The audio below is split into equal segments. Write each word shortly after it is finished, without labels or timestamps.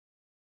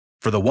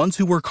For the ones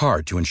who work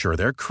hard to ensure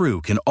their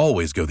crew can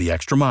always go the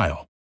extra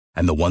mile,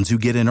 and the ones who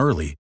get in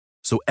early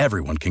so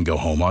everyone can go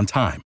home on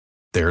time,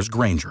 there's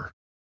Grainger,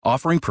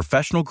 offering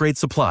professional-grade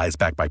supplies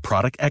backed by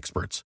product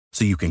experts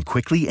so you can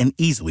quickly and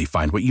easily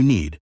find what you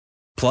need.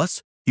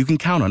 Plus, you can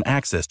count on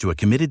access to a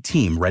committed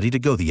team ready to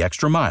go the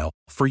extra mile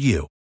for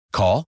you.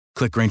 Call,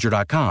 click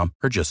Grainger.com,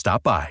 or just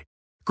stop by.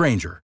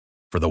 Grainger,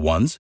 for the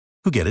ones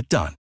who get it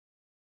done.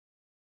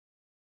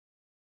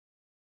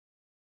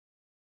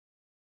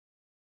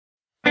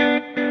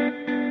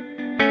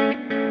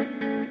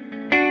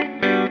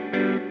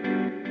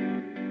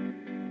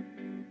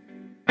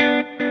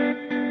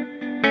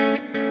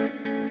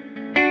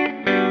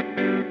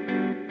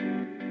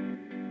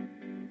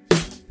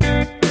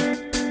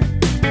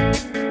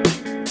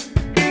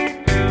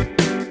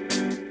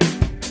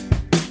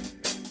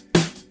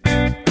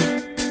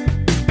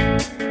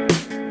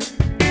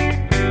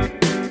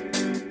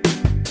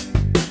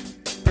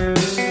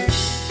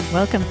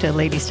 Welcome to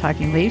Ladies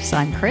Talking Leafs.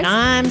 I'm Chris.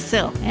 I'm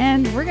Sil.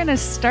 And we're going to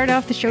start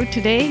off the show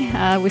today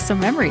with some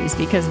memories,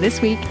 because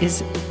this week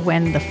is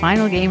when the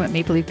final game at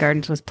Maple Leaf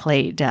Gardens was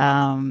played.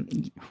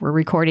 We're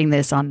recording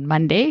this on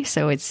Monday,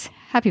 so it's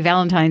Happy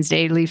Valentine's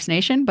Day, Leafs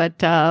Nation.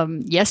 But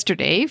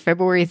yesterday,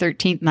 February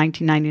 13th,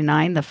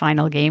 1999, the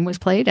final game was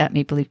played at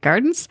Maple Leaf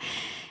Gardens.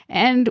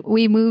 And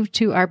we moved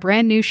to our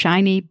brand new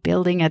shiny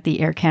building at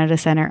the Air Canada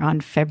Centre on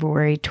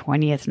February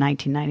 20th,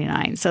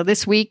 1999. So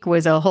this week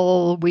was a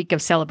whole week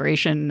of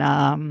celebration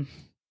and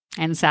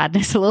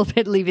sadness a little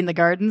bit leaving the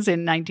Gardens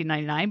in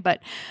 1999.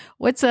 But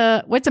what's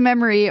a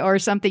memory or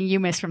something you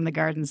miss from the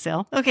Gardens,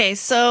 Sil? Okay,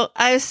 so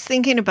I was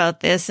thinking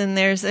about this, and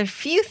there's a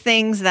few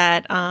things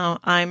that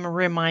I'm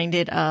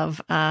reminded of.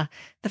 The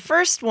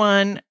first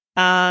one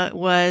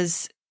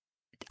was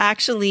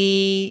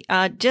actually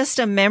just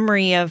a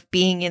memory of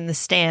being in the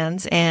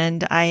stands,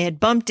 and I had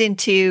bumped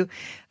into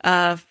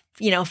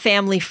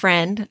family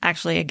friend,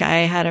 actually a guy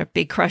I had a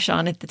big crush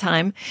on at the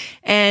time.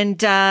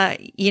 And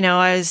we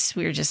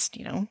were just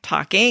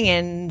talking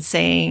and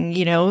saying,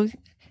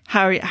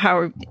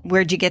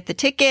 where'd you get the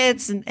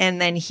tickets?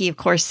 And then he of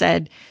course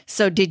said,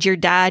 so did your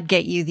dad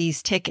get you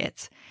these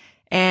tickets?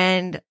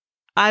 And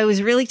I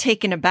was really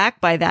taken aback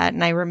by that.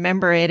 And I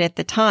remember it at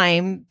the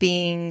time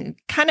being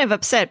kind of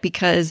upset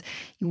because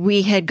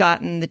we had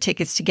gotten the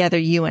tickets together,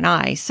 you and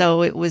I.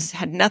 So it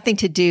had nothing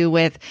to do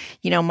with,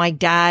 my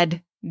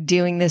dad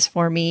doing this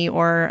for me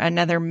or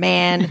another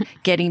man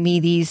getting me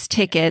these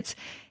tickets.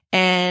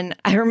 And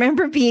I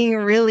remember being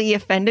really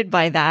offended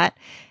by that.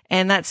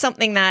 And that's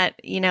something that,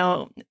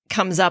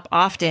 comes up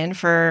often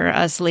for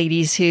us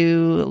ladies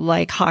who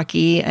like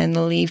hockey and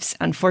the Leafs,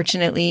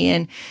 unfortunately.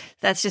 And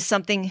that's just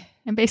something.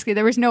 And basically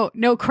there was no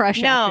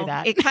crush after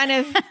that. It kind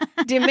of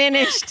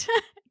diminished.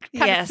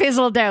 kind of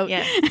fizzled out.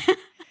 Yeah.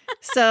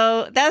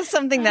 So that's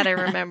something that I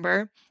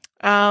remember.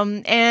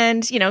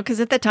 Because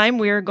at the time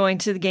we were going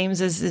to the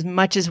games as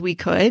much as we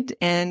could.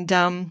 And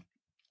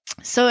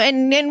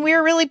we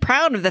were really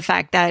proud of the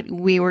fact that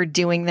we were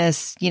doing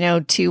this,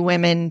 two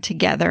women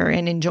together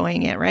and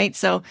enjoying it. Right.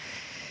 So,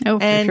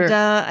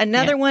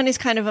 another one is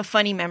kind of a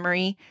funny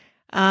memory.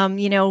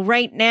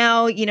 Right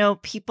now,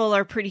 people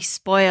are pretty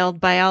spoiled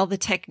by all the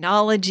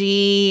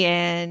technology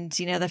and,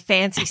 the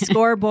fancy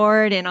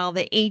scoreboard and all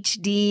the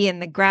HD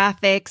and the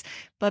graphics.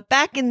 But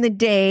back in the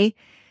day,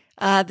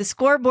 the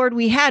scoreboard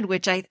we had,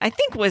 which I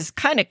think was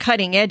kind of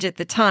cutting edge at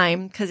the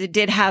time because it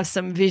did have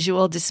some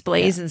visual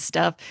displays and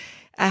stuff,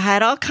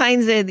 had all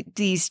kinds of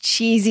these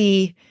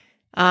cheesy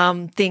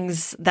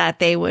things that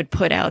they would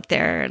put out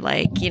there,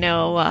 like,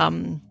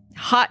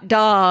 hot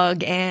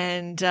dog,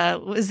 and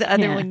what was the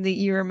other one that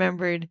you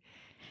remembered?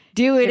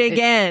 Do it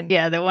again.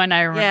 Yeah, the one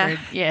I remembered.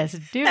 Yeah. Yes,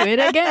 do it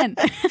again.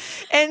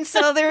 And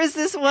so there was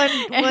this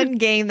one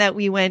game that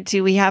we went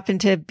to. We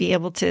happened to be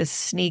able to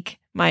sneak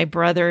my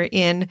brother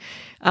in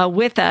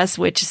with us,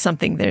 which is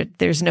something that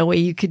there's no way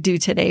you could do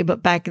today.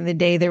 But back in the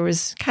day, there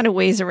was kind of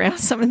ways around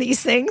some of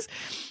these things.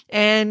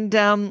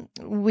 And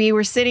we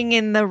were sitting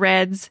in the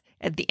Reds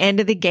at the end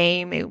of the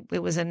game.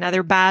 It was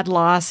another bad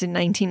loss in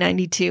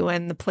 1992,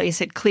 and the place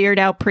had cleared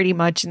out pretty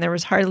much, and there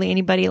was hardly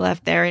anybody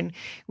left there. And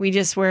we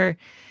just were,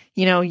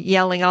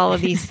 yelling all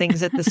of these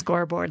things at the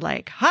scoreboard,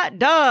 like hot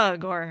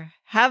dog or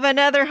have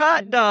another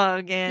hot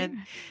dog and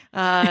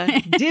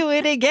do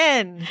it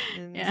again.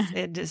 And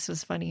it just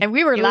was funny. And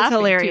we were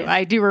laughing too.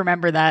 I do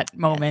remember that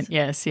moment.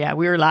 Yes. Yeah.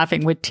 We were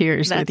laughing with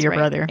tears with your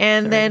brother.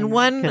 And then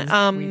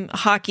one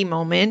hockey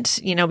moment,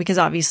 because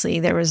obviously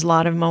there was a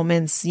lot of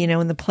moments,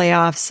 in the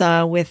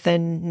playoffs with the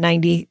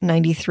 90,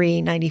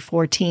 93,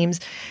 94 teams.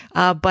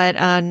 But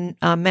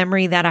a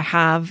memory that I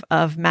have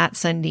of Matt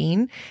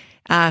Sundin,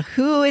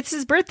 who it's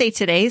his birthday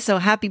today. So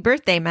happy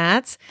birthday,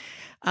 Matt.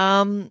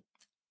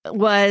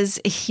 was,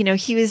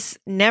 he was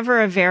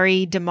never a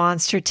very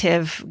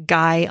demonstrative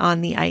guy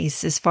on the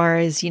ice as far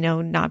as,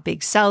 not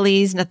big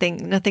sellies,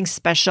 nothing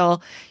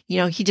special.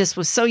 He just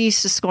was so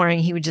used to scoring.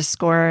 He would just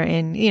score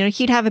and,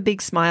 he'd have a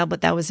big smile,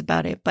 but that was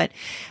about it. But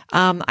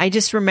I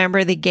just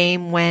remember the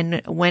game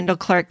when Wendell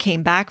Clark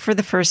came back for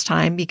the first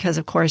time because,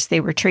 of course, they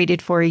were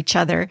traded for each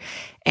other.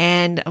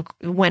 And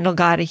Wendell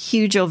got a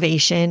huge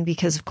ovation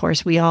because, of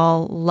course, we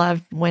all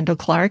loved Wendell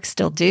Clark,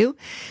 still do.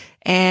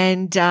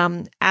 And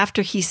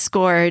after he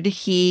scored,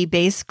 he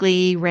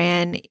basically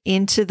ran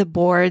into the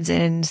boards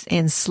and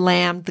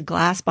slammed the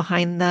glass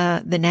behind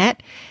the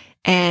net.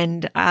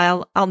 And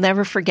I'll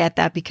never forget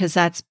that because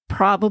that's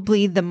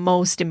probably the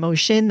most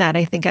emotion that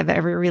I think I've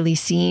ever really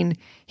seen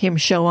him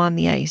show on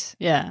the ice.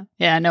 Yeah.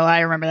 Yeah. No,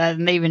 I remember that.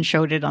 And they even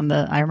showed it on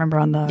the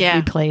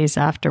replays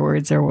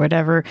afterwards or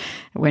whatever,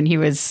 when he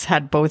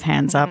had both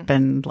hands up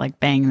and like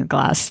banging the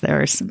glass.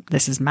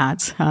 This is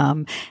Matt's.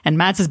 And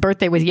Matt's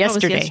birthday was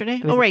yesterday.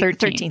 It was right.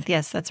 13th.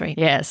 Yes, that's right.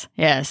 Yes.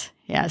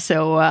 Yeah.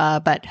 So,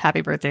 but happy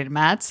birthday to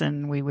Matt's.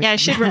 And we would. Yeah, I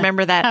should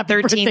remember that.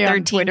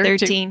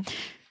 13.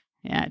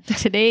 Yeah.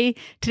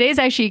 Today's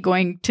actually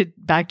going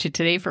back to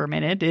today for a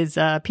minute is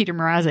Peter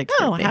Mrazek's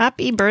birthday.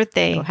 Happy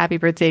birthday. So happy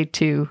birthday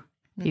to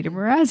Peter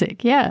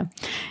Mrazek. Yeah.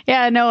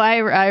 Yeah, no,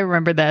 I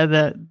remember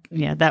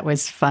that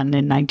was fun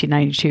in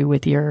 1992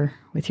 with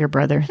your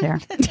brother there.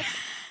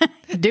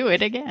 Do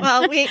it again.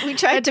 Well, we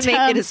tried to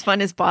make it as fun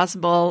as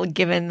possible,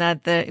 given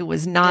that it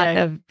was not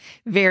a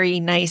very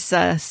nice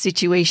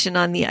situation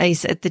on the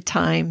ice at the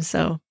time.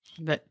 So,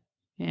 but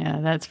yeah,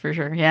 that's for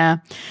sure. Yeah.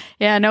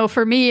 Yeah. No,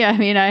 for me, I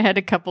mean, I had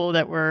a couple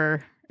it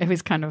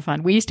was kind of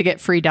fun. We used to get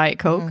free Diet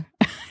Coke.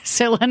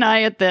 Syl and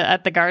I at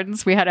the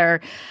gardens, we had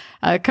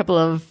a couple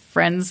of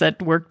friends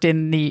that worked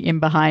in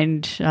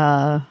behind,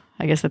 I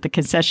guess at the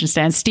concession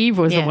stand. Steve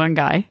was the one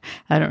guy.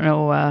 I don't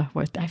know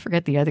I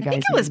forget the other guy's name.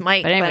 I think it was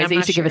Mike. But anyways, they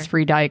used to give us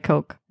free Diet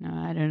Coke. No,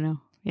 I don't know.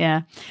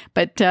 Yeah.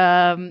 But,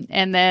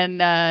 and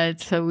then,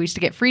 so we used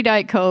to get free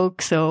Diet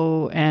Coke.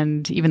 So,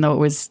 and even though it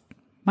was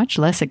much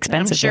less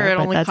expensive. I'm sure it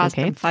only cost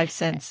them 5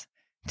 cents.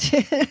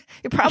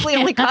 It probably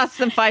only costs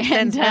them 5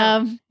 cents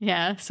now.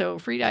 Yeah, so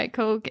free Diet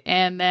Coke.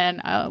 And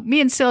then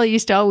me and Syl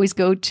used to always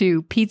go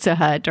to Pizza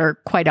Hut, or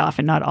quite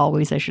often, not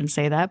always, I shouldn't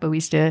say that, but we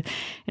used to,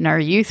 in our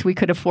youth, we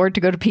could afford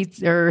to go to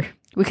pizza, or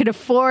we could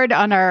afford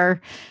on our,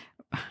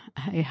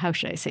 how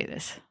should I say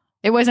this?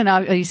 It wasn't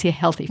obviously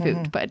healthy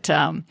food, but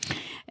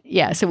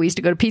yeah, so we used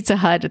to go to Pizza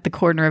Hut at the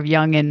corner of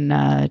Yonge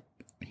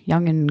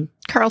and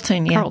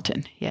Carlton. Yeah.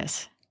 Carlton,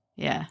 yes.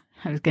 Yeah.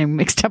 I was getting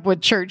mixed up with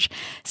church.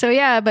 So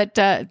yeah, but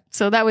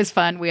so that was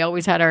fun. We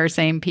always had our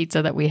same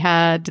pizza that we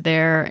had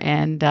there,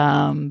 and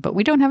but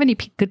we don't have any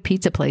good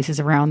pizza places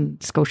around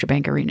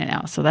Scotiabank Arena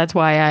now. So that's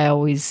why I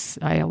always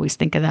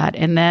think of that.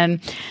 And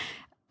then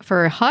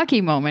for a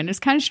hockey moment,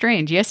 it's kind of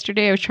strange.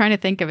 Yesterday I was trying to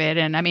think of it,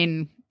 and I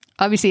mean,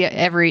 obviously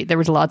there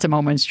was lots of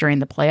moments during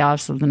the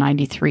playoffs of the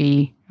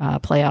 93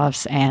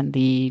 playoffs and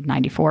the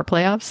 94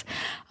 playoffs,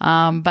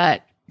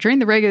 but during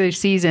the regular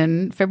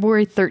season,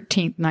 February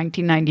 13th,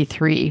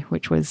 1993,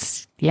 which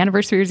was the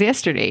anniversary was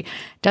yesterday,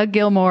 Doug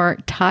Gilmour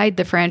tied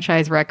the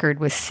franchise record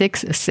with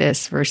 6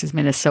 assists versus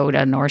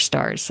Minnesota North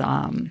Stars.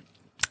 And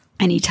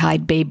he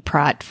tied Babe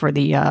Pratt for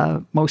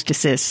the most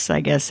assists,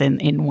 I guess,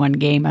 in one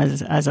game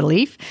as a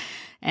Leaf.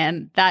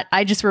 And that,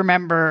 I just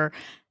remember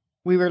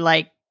we were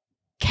like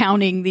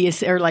counting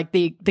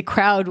the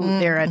crowd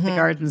there at the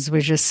Gardens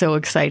was just so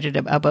excited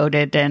about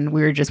it, and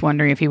we were just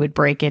wondering if he would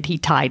break it. He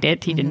tied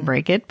it. He didn't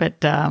break it, but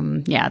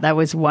yeah, that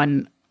was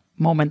one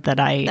moment that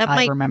I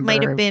remember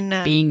might have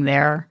been, being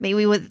there.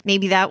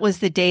 Maybe that was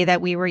the day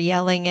that we were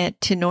yelling at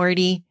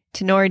Tenorti,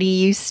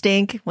 you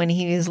stink, when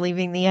he was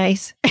leaving the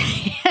ice.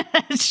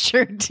 That's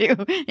true too.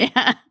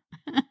 Yeah.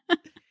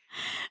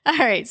 All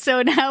right,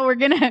 so now we're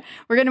gonna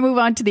move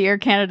on to the Air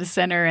Canada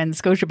Centre and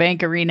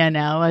Scotiabank Arena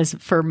now, as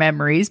for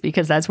memories,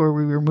 because that's where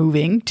we were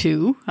moving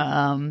to.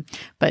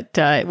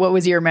 But what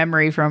was your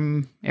memory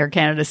from Air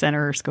Canada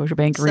Centre or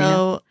Scotiabank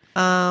Arena?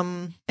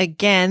 So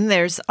again,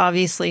 there's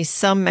obviously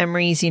some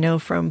memories,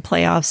 from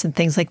playoffs and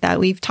things like that.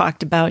 We've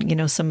talked about,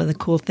 some of the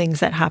cool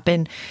things that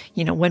happen,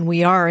 when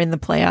we are in the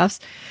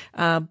playoffs.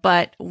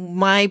 But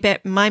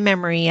my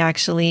memory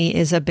actually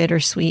is a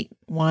bittersweet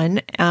one.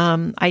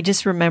 I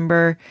just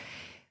remember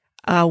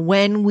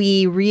when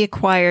we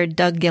reacquired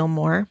Doug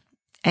Gilmour,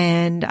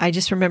 and I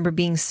just remember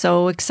being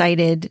so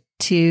excited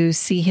to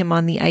see him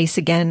on the ice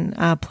again,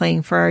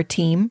 playing for our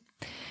team,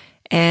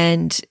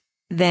 and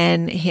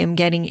then him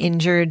getting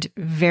injured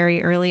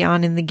very early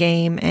on in the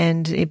game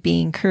and it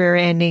being career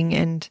ending.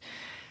 And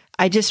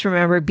I just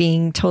remember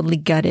being totally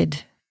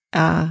gutted,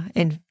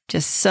 and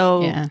just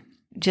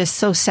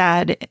so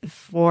sad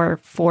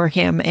for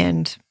him,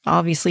 and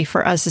obviously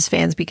for us as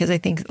fans, because I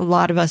think a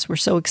lot of us were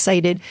so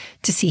excited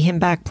to see him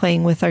back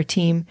playing with our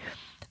team.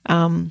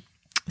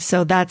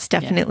 So that's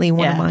definitely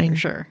one of mine. For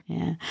sure.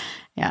 Yeah.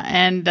 Yeah.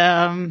 And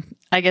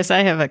I guess I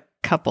have a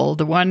couple.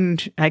 The one,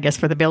 I guess,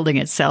 for the building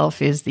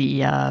itself is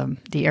the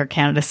Air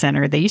Canada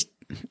Centre. They used,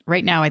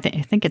 right now, I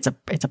think it's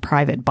a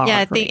private bar. Yeah,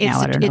 I think right now.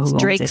 I don't know it's who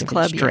Drake's owns it,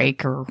 Club.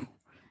 Drake or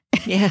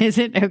Yeah. Is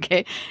it?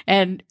 Okay.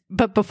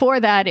 But before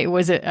that, it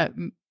was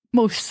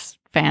most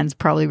fans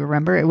probably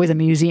remember it was a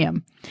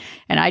museum.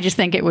 And I just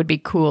think it would be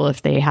cool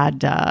if they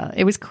had,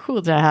 it was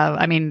cool to have,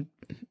 I mean,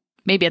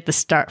 maybe at the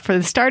start, for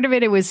the start of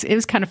it, it was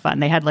kind of fun.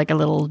 They had like a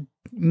little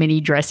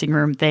mini dressing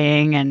room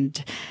thing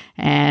and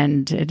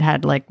it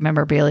had like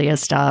memorabilia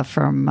stuff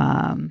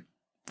from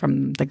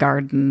the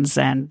Gardens,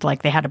 and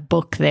like they had a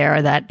book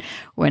there that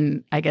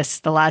when I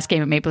guess the last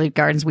game at Maple Leaf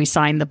Gardens, we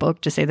signed the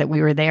book to say that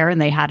we were there,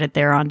 and they had it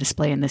there on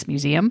display in this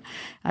museum.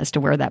 As to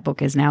where that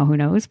book is now, who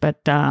knows? But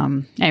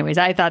anyways,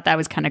 I thought that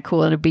was kind of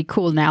cool. And it'd be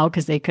cool now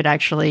because they could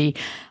actually,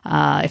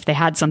 if they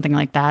had something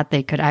like that,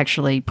 they could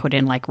actually put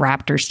in like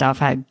Raptor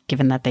stuff,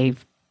 given that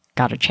they've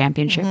got a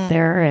championship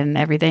there and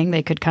everything.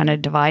 They could kind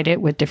of divide it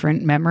with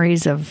different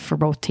memories for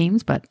both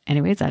teams. But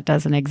anyways, that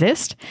doesn't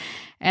exist.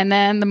 And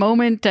then the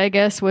moment, I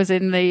guess, was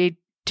in the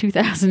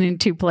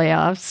 2002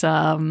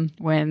 playoffs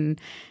when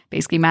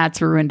basically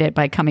Mats ruined it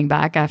by coming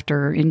back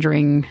after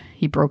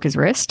he broke his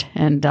wrist,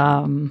 and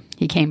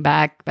he came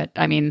back. But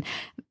I mean,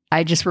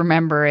 I just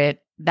remember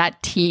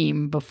that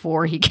team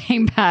before he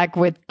came back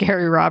with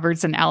Gary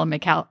Roberts and Alan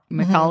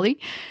McCauley.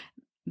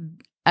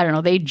 I don't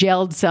know, they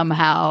gelled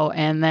somehow.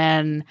 And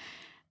then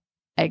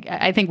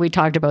I think we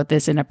talked about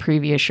this in a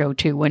previous show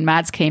too. When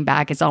Mats came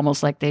back, it's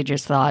almost like they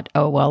just thought,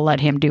 oh, well, let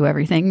him do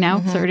everything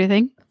now, sort of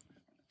thing.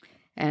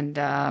 And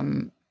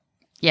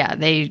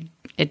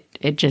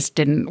it just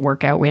didn't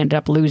work out. We ended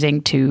up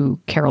losing to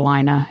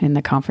Carolina in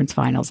the conference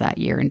finals that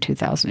year in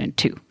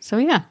 2002. So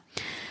yeah,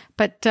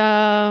 but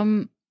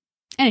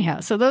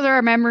anyhow, so those are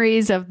our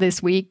memories of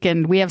this week,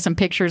 and we have some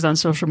pictures on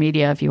social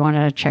media if you want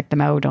to check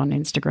them out on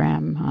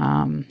Instagram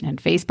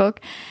and Facebook.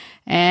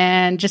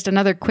 And just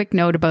another quick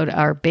note about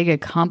our big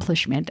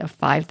accomplishment of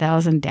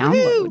 5,000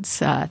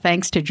 downloads.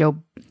 Thanks to Joe.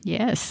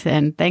 Yes.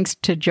 And thanks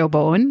to Joe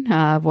Bowen,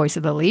 Voice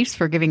of the Leafs,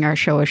 for giving our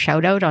show a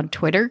shout out on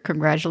Twitter,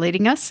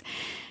 congratulating us.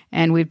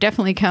 And we've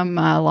definitely come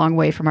a long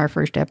way from our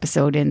first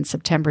episode in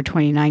September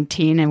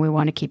 2019, and we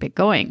want to keep it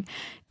going.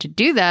 To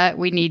do that,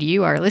 we need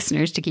you, our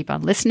listeners, to keep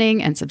on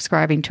listening and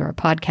subscribing to our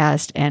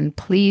podcast. And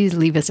please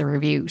leave us a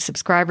review.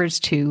 Subscribers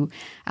to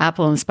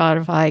Apple and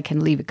Spotify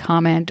can leave a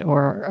comment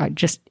or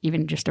just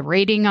a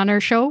rating on our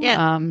show.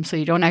 Yeah. So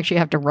you don't actually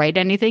have to write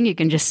anything. You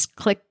can just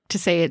click to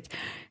say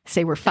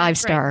we're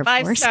 5-star.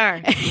 Right.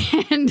 5-star.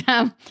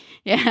 And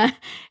yeah,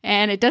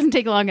 and it doesn't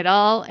take long at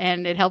all,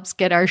 and it helps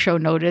get our show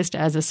noticed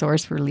as a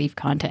source for Leaf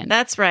content.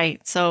 That's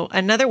right. So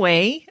another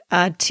way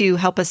to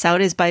help us out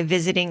is by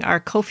visiting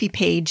our Ko-fi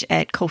page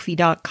at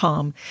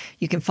Ko-fi.com.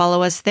 You can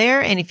follow us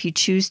there, and if you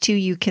choose to,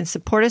 you can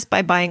support us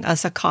by buying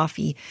us a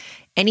coffee.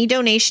 Any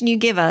donation you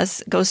give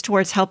us goes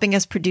towards helping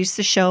us produce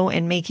the show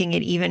and making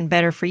it even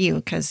better for you,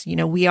 because,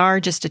 we are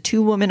just a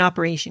 2-woman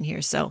operation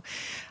here. So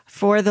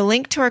for the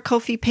link to our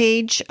Ko-fi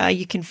page,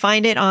 you can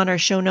find it on our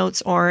show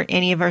notes or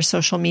any of our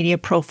social media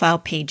profile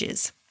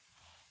pages.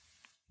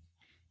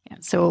 Yeah,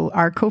 so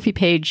our Ko-fi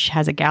page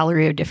has a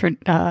gallery of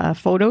different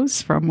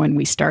photos from when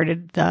we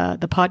started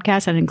the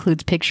podcast, and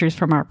includes pictures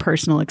from our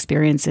personal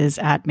experiences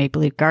at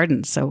Maple Leaf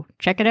Gardens. So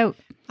check it out.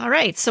 All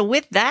right. So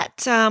with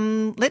that,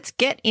 let's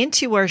get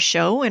into our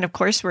show. And of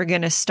course, we're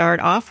going to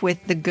start off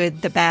with the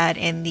good, the bad,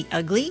 and the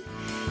ugly.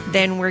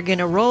 Then we're going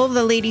to roll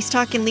the Ladies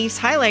Talking Leafs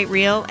highlight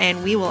reel,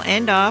 and we will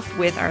end off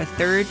with our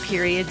third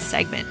period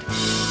segment.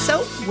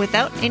 So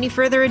without any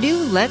further ado,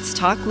 let's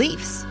talk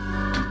Leafs.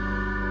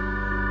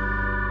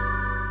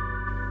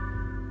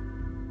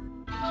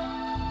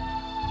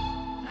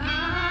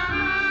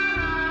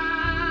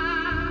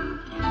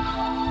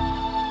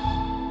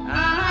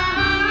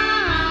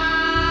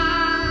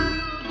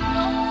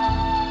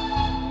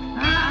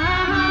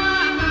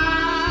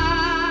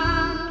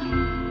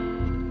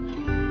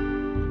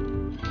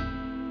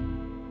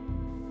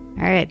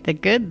 All right, the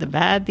good, the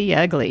bad, the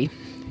ugly.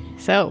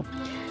 So,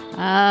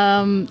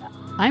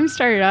 I'm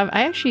started off.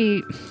 I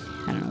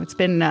don't know. It's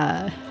been.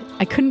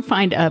 I couldn't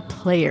find a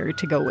player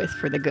to go with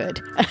for the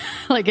good,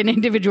 like an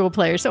individual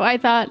player. So I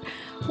thought,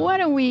 why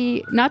don't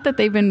we? Not that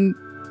they've been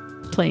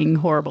playing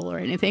horrible or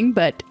anything,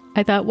 but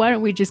I thought, why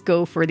don't we just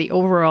go for the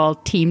overall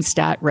team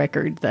stat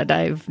record that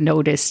I've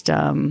noticed?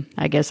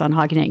 I guess on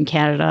Hockey Night in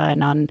Canada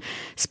and on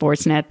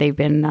Sportsnet, they've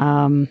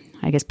been.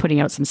 I guess putting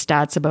out some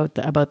stats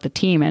about the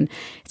team, and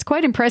it's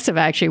quite impressive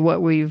actually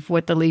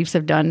what the Leafs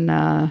have done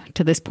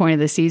to this point of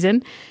the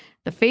season.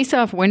 The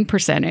face-off win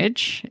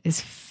percentage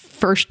is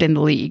first in the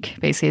league.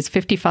 Basically, it's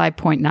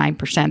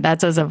 55.9%.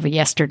 That's as of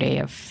yesterday,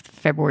 of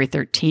February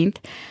 13th.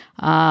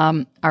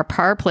 Our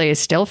power play is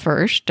still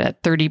first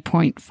at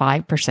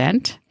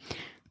 30.5%.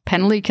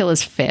 Penalty kill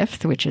is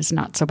fifth, which is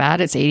not so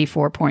bad. It's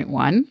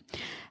 84.1%.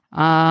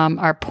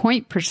 Our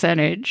point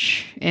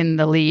percentage in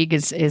the league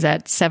is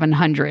at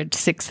 700,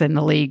 sixth in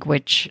the league,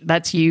 which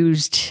that's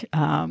used.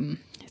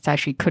 It's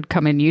actually could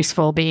come in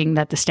useful, being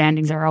that the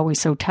standings are always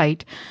so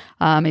tight.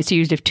 It's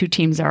used if two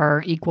teams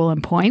are equal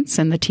in points,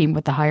 and the team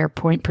with the higher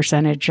point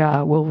percentage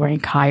will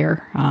rank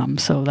higher.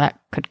 So that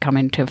could come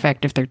into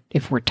effect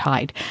if we're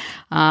tied.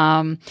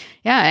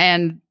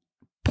 And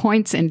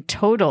points in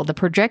total, the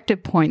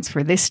projected points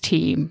for this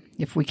team,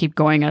 if we keep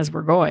going as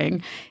we're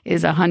going,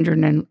 is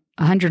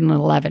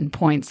 111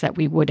 points that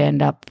we would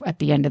end up at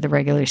the end of the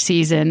regular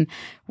season,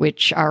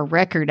 which our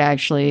record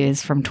actually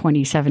is from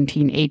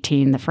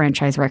 2017-18. The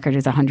franchise record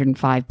is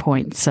 105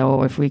 points.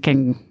 So if we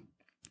can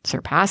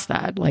surpass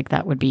that, like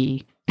that would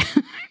be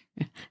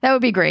that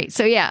would be great.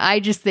 So yeah, I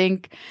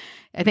think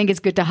it's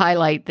good to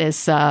highlight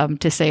this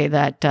to say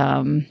that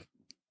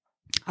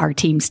our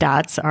team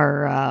stats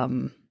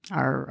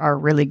are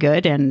really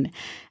good,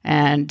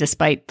 and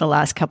despite the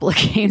last couple of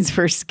games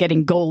first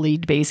getting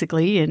goalied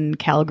basically in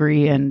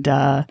Calgary and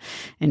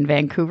in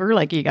Vancouver,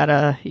 like you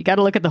gotta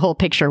look at the whole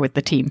picture with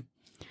the team.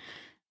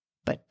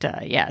 But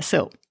what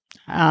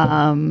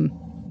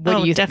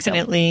do you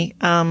definitely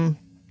think, Phil?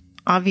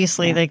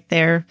 Obviously, like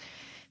they're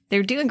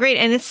doing great,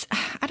 and it's,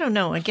 I don't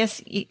know, I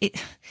guess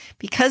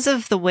because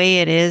of the way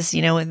it is,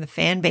 in the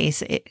fan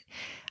base,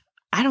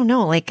 I don't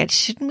know, like,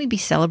 shouldn't we be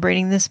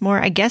celebrating this more?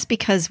 I guess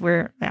because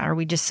are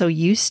we just so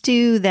used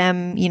to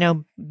them,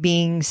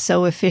 being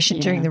so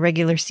efficient during the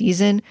regular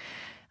season?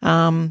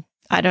 I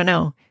don't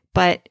know,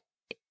 but.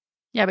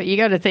 Yeah, but you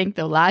got to think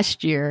though,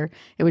 last year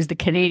it was the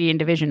Canadian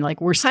division. Like,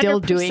 we're still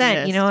doing this,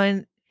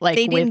 and like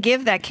they didn't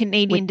give that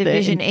Canadian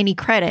division any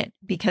credit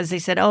because they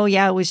said, oh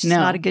yeah, it was just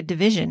not a good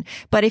division.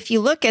 But if you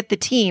look at the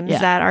teams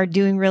that are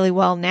doing really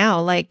well now,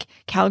 like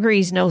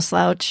Calgary's no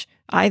slouch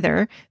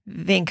either.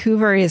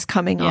 Vancouver is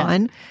coming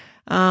on.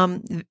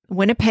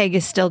 Winnipeg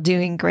is still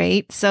doing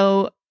great.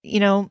 So,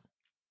 and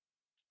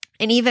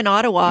even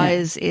Ottawa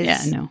is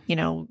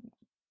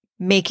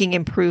making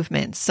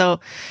improvements.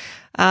 So,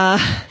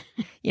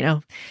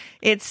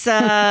 it's,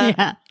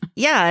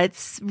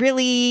 it's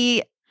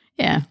really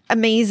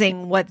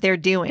amazing what they're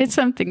doing. It's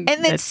something.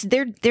 And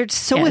they're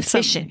so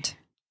efficient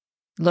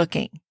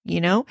looking,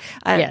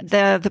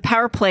 the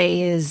power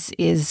play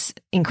is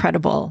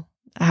incredible.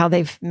 How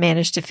they've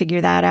managed to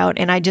figure that out.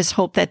 And I just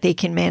hope that they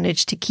can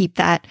manage to keep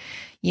that,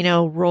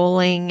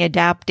 rolling,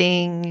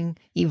 adapting,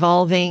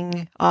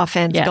 evolving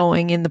offense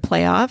going in the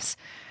playoffs.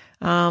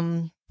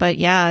 But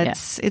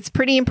it's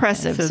pretty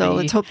impressive. So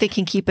let's hope they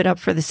can keep it up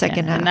for the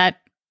second half.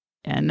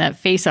 And that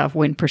face-off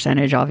win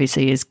percentage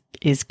obviously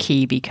is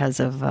key because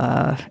of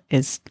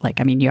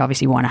you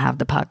obviously want to have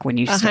the puck when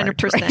you start.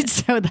 100%. Right?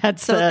 So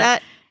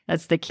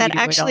that's the key. That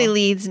actually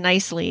leads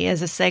nicely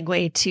as a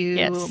segue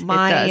to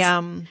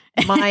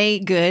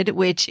my good,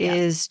 which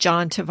is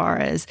John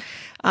Tavares.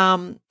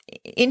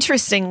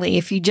 Interestingly,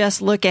 if you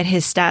just look at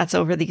his stats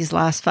over these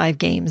last 5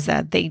 games,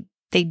 that they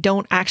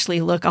don't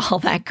actually look all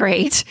that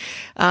great.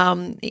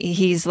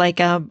 He's like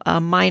a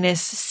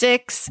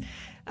 -6.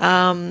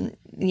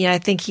 I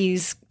think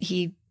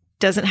he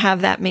doesn't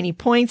have that many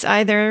points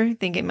either. I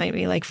think it might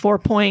be like 4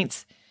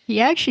 points. He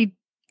actually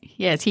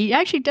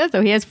does,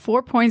 though. He has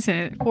 4 points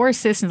and 4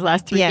 assists in the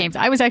last 3 games.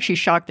 I was actually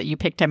shocked that you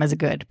picked him as a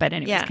good, but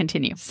anyways,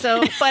 continue.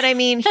 So, but I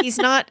mean, he's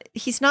not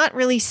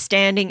really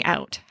standing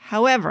out.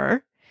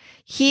 However,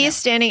 he is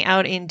standing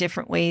out in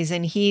different ways,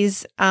 and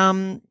he's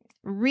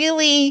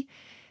really,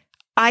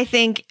 I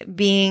think,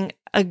 being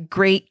a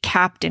great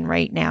captain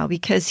right now,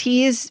 because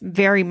he is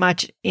very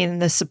much in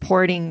the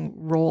supporting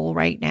role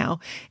right now.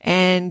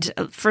 And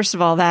first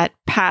of all, that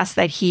pass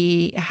that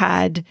he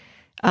had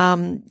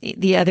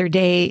the other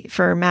day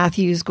for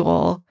Matthews'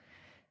 goal,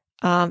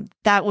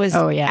 that was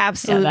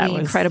absolutely that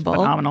was incredible.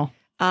 Phenomenal.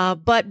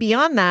 But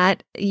beyond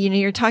that,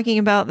 you're talking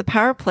about the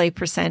power play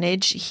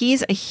percentage.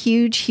 He's a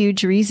huge,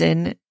 huge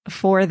reason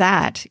for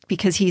that,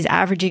 because he's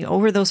averaging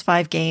over those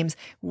 5 games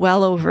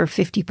well over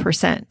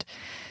 50%.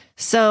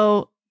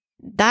 So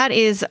that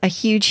is a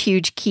huge,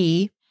 huge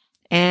key.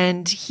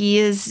 And he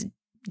is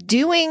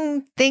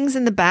doing things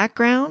in the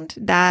background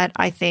that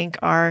I think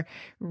are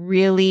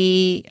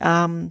really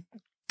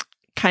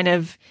kind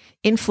of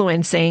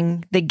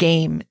influencing the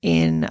game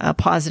in a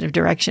positive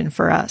direction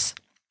for us.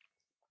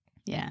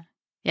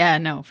 Yeah,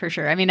 no, for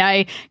sure. I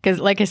mean, because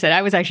like I said,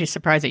 I was actually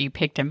surprised that you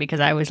picked him, because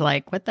I was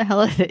like, what the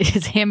hell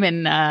is him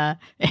and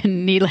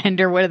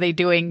Nylander? What are they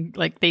doing?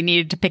 Like, they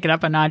needed to pick it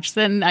up a notch.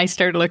 Then I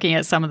started looking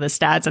at some of the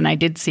stats, and I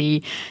did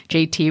see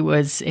JT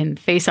was in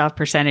face-off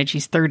percentage.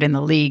 He's 3rd in the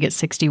league at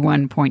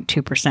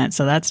 61.2%.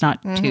 So that's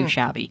not too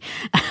shabby.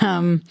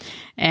 So,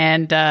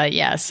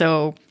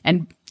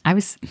 and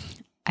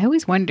I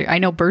always wonder, I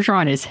know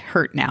Bergeron is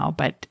hurt now,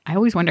 but I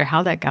always wonder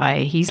how that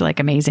guy, he's like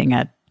amazing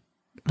at,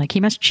 like,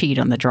 he must cheat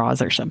on the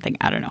draws or something.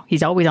 I don't know.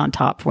 He's always on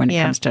top when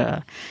it comes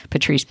to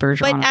Patrice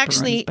Bergeron. But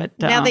actually,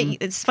 now that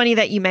it's funny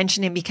that you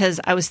mentioned him, because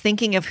I was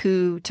thinking of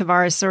who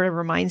Tavares sort of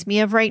reminds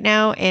me of right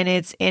now, and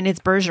it's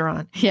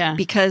Bergeron. Yeah.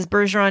 Because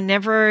Bergeron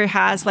never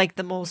has like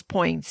the most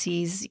points.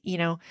 He's,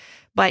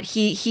 but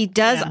he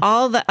does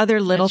all the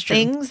other little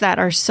things that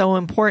are so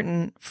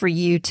important for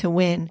you to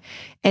win.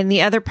 And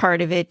the other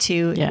part of it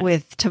too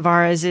with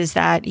Tavares is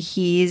that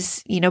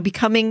he's,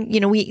 becoming,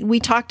 we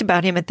talked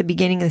about him at the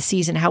beginning of the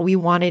season, how we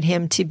wanted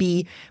him to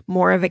be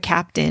more of a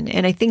captain.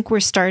 And I think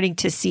we're starting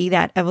to see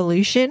that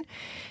evolution,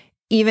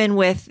 even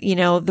with,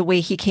 the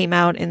way he came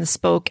out and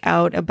spoke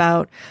out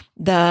about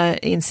the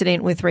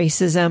incident with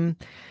racism.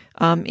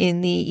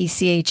 in the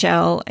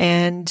ECHL,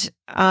 and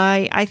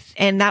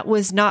and that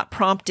was not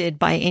prompted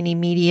by any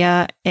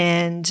media.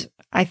 And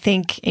I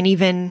think, and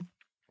even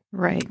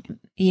Right.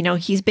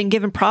 He's been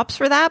given props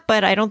for that,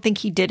 but I don't think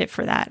he did it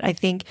for that. I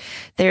think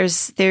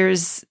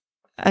there's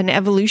an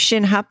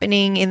evolution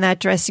happening in that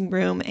dressing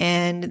room,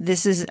 and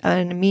this is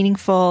a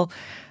meaningful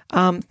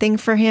thing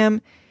for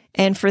him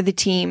and for the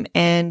team.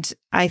 And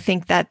I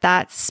think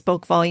that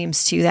spoke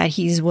volumes too, that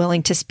he's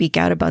willing to speak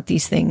out about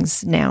these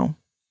things now.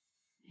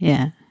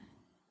 Yeah,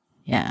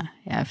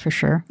 for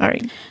sure. All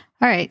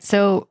right.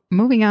 So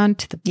moving on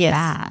to the Yes.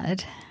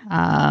 bad.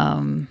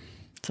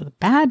 So the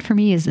bad for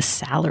me is the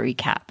salary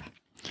cap.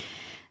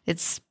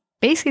 It's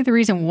basically the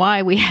reason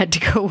why we had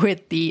to go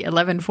with the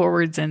 11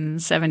 forwards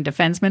and 7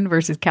 defensemen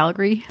versus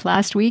Calgary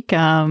last week.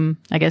 I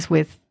guess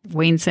with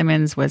Wayne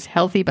Simmons was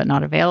healthy but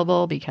not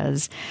available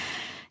because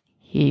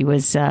he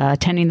was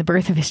attending the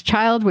birth of his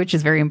child, which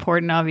is very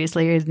important.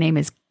 Obviously, it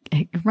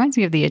reminds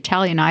me of the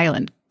Italian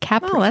island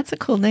Capri. Oh, that's a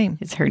cool name.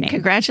 It's her name.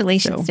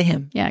 Congratulations to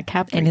him. Yeah,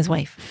 Capri. And his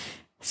wife.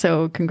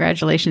 So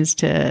congratulations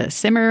to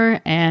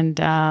Simmer and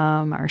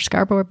our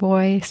Scarborough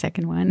boy,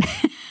 second one.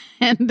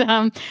 And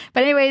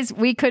but anyways,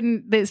 we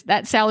couldn't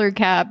that salary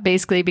cap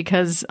basically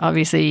because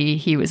obviously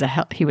he was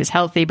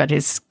healthy, but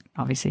his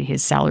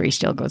salary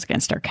still goes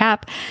against our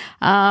cap.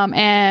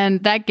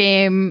 And that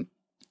game,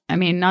 I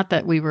mean, not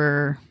that we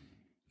were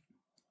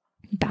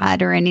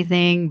bad or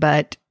anything,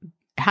 but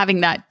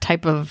having that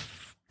type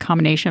of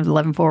combination of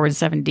 11 forwards,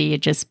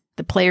 7D,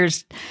 the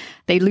players,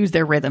 they lose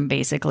their rhythm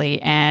basically.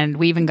 And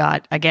we even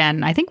got,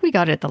 again, I think we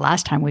got it the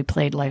last time we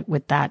played like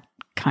with that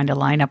kind of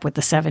lineup with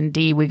the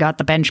 7D, we got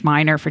the bench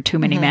minor for too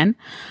many men.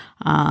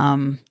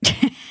 And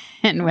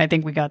I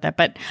think we got that,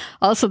 but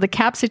also the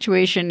cap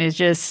situation is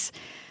just,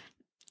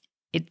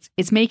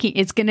 it's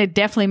going to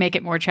definitely make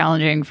it more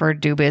challenging for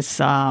Dubas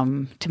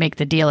to make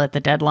the deal at the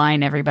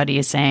deadline. Everybody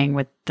is saying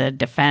with the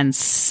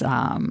defense,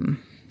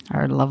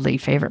 our lovely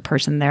favorite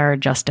person there,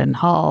 Justin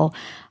Hall,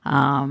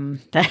 and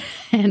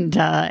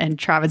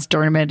Travis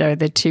Dermott are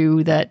the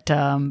two that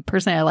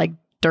personally I like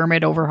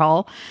Dermott over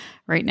Hall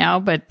right now,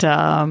 but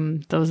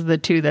those are the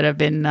two that have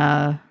been,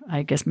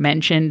 I guess,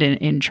 mentioned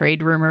in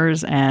trade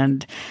rumors.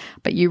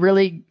 But you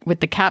really,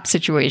 with the cap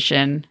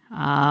situation,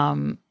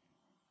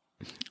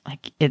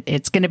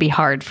 it's going to be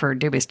hard for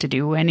Dubas to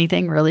do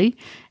anything really,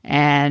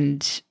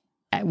 and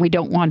we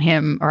don't want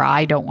him, or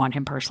I don't want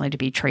him personally, to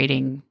be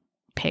trading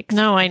picks.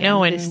 No, I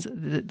know. And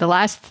the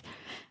last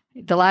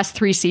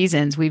 3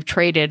 seasons, we've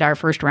traded our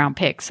first round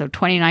picks. So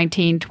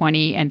 2019,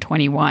 20, and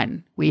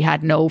 21, we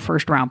had no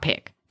first round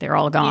pick. They're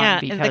all gone. Yeah,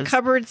 because and the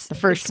cupboards, the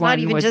first it's one not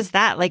even was just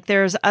that. Like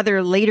there's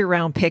other later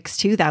round picks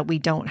too that we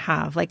don't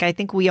have. Like I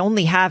think we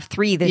only have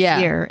 3 this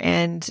year,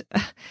 and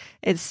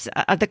it's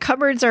the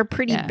cupboards are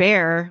pretty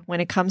bare when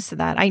it comes to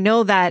that. I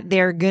know that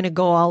they're going to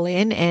go all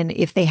in, and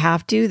if they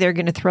have to, they're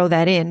going to throw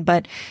that in.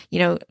 But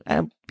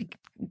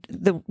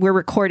we're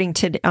recording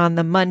on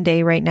the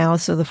Monday right now,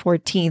 so the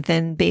 14th,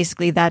 and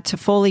basically that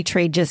Toffoli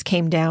trade just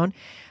came down.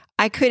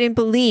 I couldn't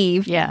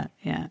believe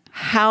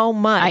how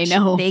much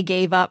they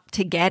gave up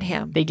to get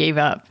him. They gave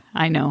up.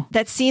 I know.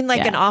 That seemed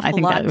like an awful lot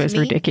to me. I think that was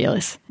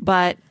ridiculous.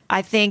 But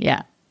I think,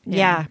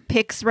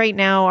 picks right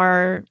now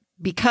are,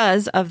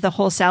 because of the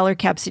whole salary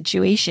cap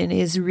situation,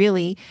 is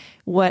really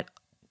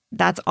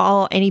that's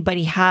all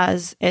anybody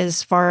has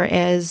as far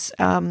as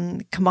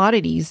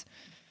commodities.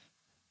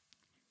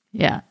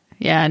 Yeah.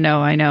 Yeah,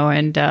 no, I know.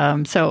 And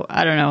so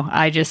I don't know.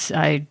 I just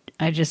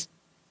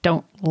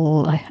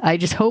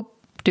hope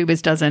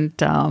Dubas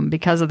doesn't,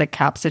 because of the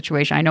cap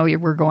situation. I know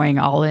we're going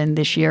all in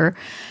this year,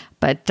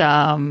 but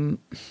I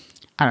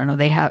don't know.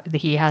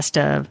 He has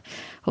to.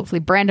 Hopefully,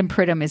 Brandon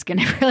Pridham is going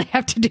to really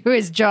have to do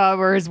his job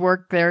or his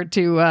work there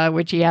too,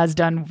 which he has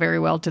done very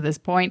well to this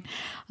point.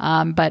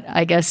 But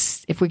I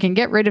guess if we can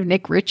get rid of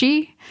Nick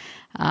Ritchie,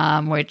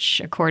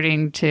 which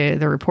according to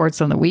the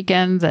reports on the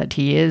weekend that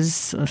he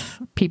is,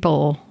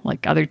 people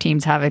like other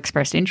teams have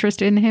expressed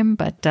interest in him,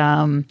 but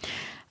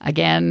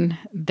again,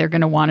 they're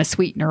going to want a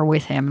sweetener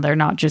with him. They're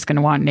not just going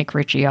to want Nick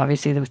Ritchie,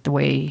 obviously, with the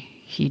way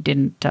he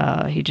didn't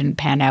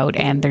pan out,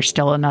 and there's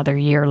still another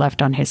year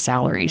left on his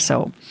salary.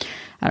 So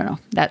I don't know.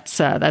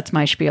 That's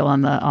my spiel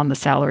on the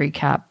salary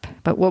cap.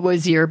 But what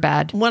was your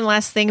bad? One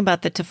last thing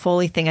about the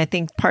Toffoli thing. I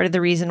think part of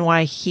the reason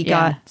why he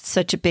got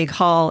such a big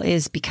haul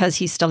is because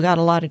he's still got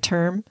a lot of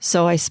term.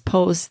 So I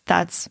suppose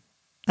that's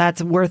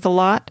worth a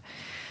lot.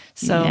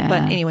 So,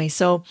 but anyway,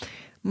 so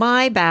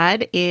my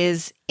bad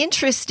is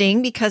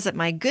interesting because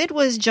my good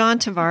was John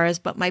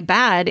Tavares, but my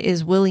bad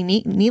is Willie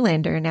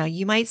Nylander. Now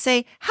you might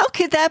say, how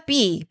could that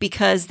be?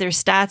 Because their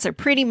stats are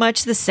pretty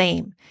much the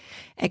same,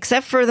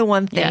 except for the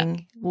one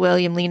thing.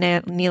 William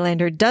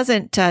Nylander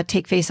doesn't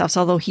take faceoffs,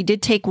 although he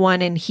did take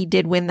one and he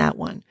did win that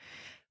one.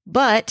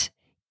 But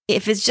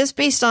if it's just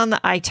based on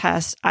the eye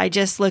test, I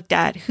just looked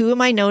at who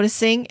am I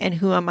noticing and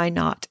who am I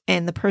not.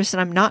 And the person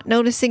I'm not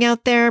noticing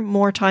out there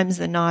more times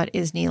than not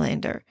is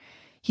Nylander.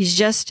 He's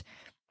just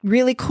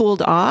really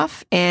cooled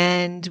off,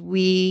 and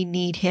we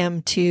need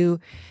him to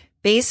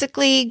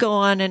basically go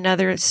on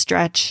another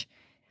stretch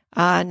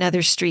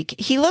another streak.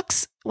 He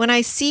looks, when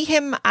I see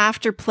him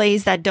after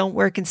plays that don't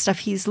work and stuff,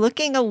 he's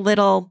looking a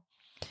little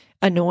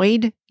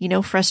annoyed,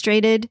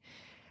 frustrated.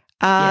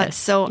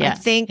 So I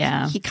think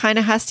he kind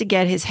of has to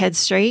get his head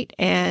straight,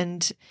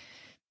 and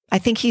I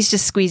think he's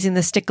just squeezing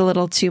the stick a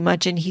little too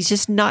much, and he's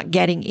just not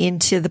getting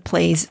into the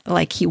plays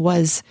like he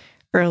was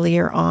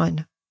earlier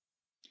on.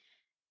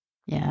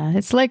 Yeah,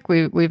 it's like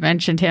we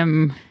mentioned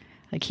him.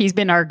 Like he's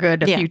been our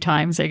good a few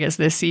times, I guess,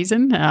 this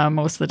season,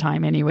 most of the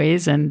time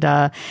anyways. And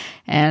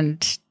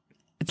it's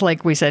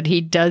like we said, he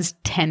does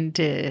tend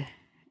to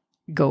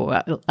go,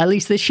 at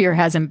least this year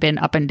hasn't been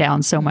up and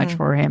down so much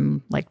for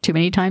him, like too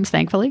many times,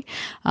 thankfully.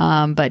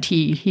 But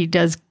he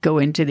does go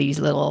into these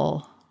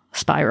little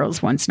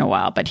spirals once in a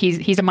while, but he's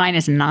a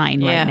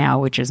 -9 right now,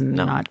 which is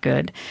not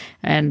good.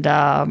 And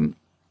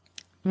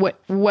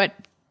what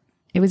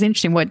it was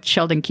interesting what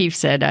Sheldon Keefe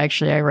said.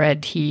 Actually, I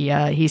read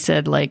he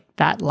said like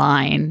that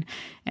line,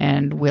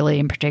 and Willie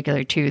in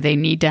particular too, they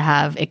need to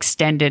have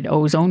extended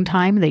ozone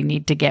time. They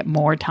need to get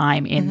more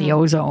time in the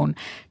ozone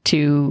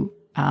to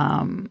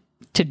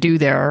do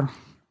their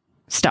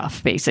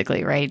stuff,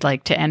 basically, right?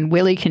 And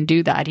Willie can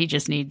do that. He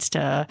just needs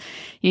to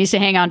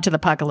hang on to the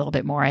puck a little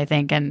bit more, I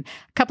think. And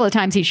a couple of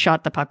times he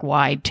shot the puck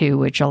wide too,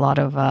 which a lot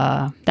of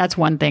that's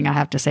one thing I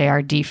have to say.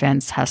 Our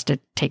defense has to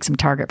take some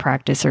target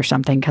practice or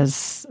something,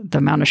 because the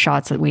amount of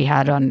shots that we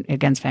had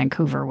against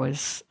Vancouver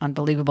was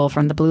unbelievable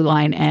from the blue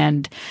line,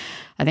 and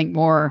I think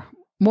more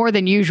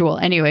than usual,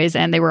 anyways.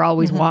 And they were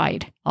always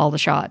wide, all the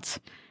shots.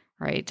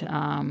 Right.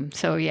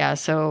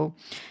 So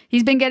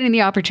he's been getting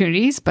the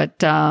opportunities,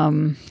 but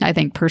I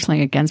think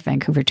personally against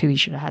Vancouver too, he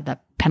should have had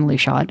that penalty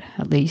shot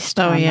at least.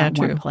 That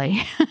true. one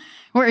play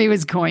where he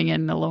was going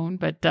in alone.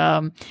 But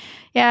so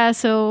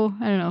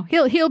I don't know.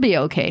 He'll be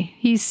okay.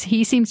 He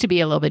seems to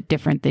be a little bit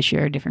different this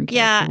year, different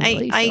character.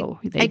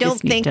 I don't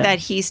think that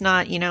he's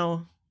not,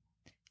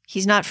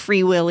 he's not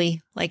Free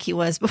Willy like he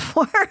was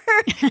before.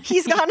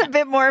 He's got a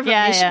bit more of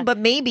a mission, but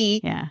maybe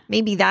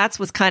that's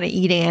what's kind of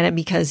eating at him,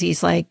 because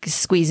he's like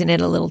squeezing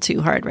it a little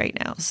too hard right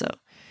now. So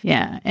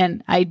yeah,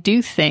 and I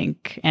do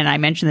think, and I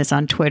mentioned this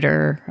on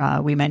Twitter.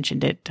 We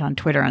mentioned it on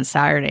Twitter on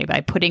Saturday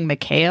by putting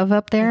Mikheyev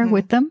up there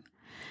with them.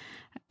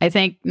 I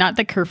think not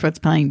that Kerfoot's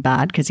playing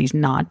bad, because he's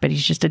not, but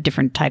he's just a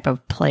different type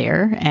of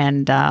player,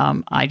 and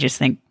I just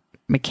think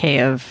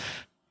Mikheyev,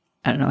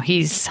 I don't know,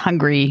 he's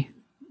hungry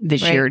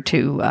this year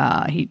too.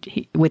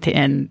 He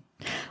within,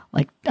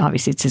 like,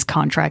 obviously it's his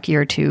contract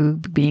year too,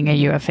 being a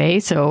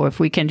UFA. So if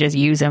we can just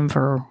use him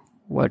for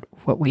what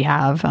we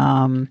have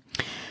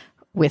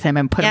with him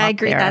and put him up there. I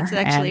agree. That's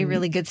actually a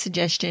really good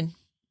suggestion.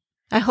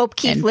 I hope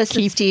Keith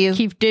listens to you.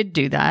 Keith did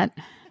do that.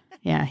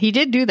 Yeah, he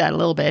did do that a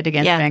little bit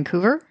against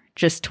Vancouver,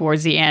 just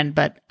towards the end.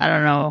 But I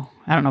don't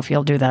know if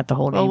he'll do that the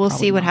whole game. Well, we'll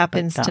see what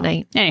happens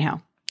tonight.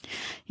 Anyhow,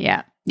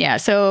 yeah.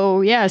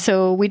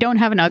 So we don't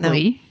have an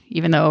ugly,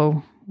 even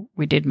though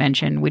we did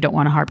mention we don't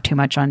want to harp too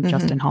much on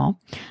Justin Hall.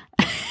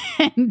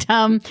 And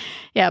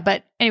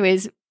but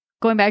anyways,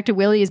 going back to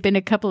Willie, has been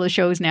a couple of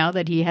shows now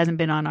that he hasn't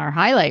been on our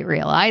highlight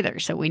reel either.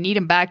 So we need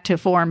him back to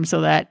form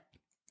so that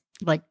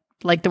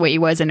like the way he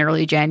was in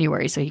early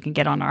January, so he can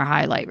get on our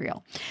highlight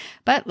reel.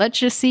 But let's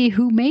just see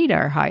who made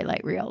our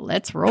highlight reel.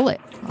 Let's roll it.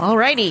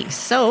 Alrighty.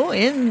 So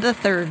in the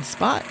third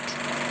spot,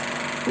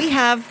 we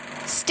have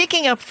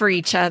sticking up for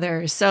each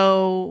other.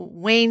 So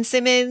Wayne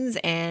Simmonds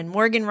and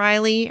Morgan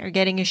Rielly are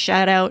getting a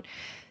shout out.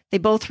 They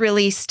both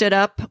really stood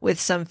up with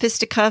some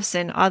fisticuffs,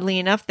 and oddly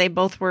enough, they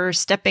both were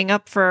stepping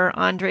up for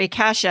Andre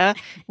Kasha,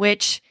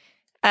 which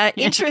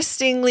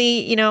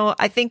interestingly,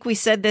 I think we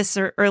said this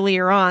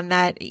earlier on,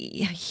 that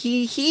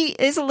he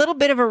is a little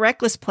bit of a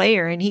reckless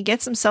player, and he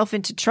gets himself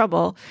into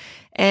trouble.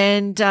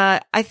 And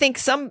I think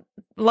a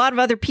lot of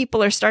other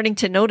people are starting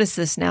to notice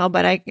this now,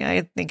 but I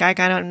think I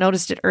kind of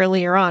noticed it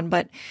earlier on.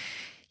 But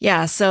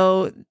yeah,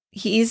 so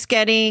he's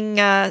getting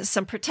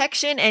some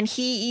protection, and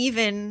he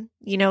even,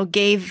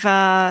 gave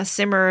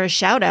Simmer a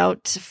shout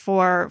out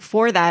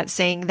for that,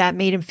 saying that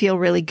made him feel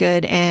really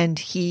good, and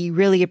he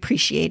really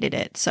appreciated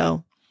it.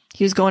 So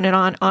he was going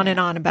on and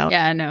on about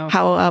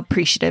how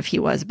appreciative he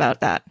was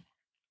about that.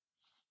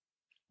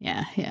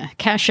 Yeah.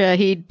 Kasha,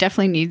 he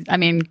definitely needs,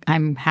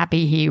 I'm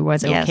happy he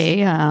was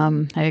okay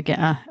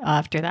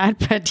after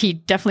that, but he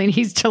definitely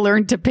needs to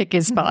learn to pick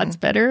his spots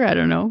better. I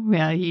don't know.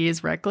 Yeah, he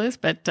is reckless,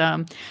 but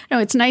no,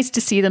 it's nice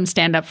to see them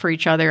stand up for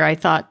each other. I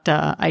thought,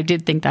 I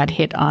did think that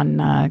hit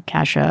on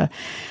Kasha,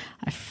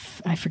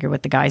 I forget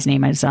what the guy's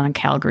name is on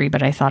Calgary,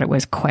 but I thought it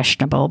was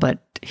questionable, but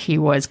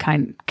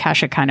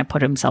Kasha kind of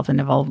put himself in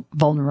a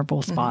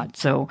vulnerable spot.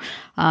 So,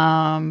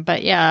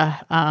 but yeah,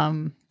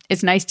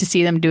 it's nice to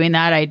see them doing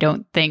that. I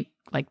don't think,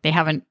 they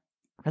haven't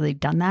really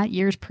done that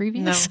years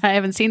previous. No. I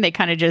haven't seen, they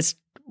kind of just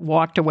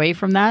walked away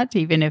from that,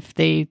 even if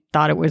they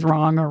thought it was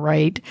wrong or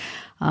right.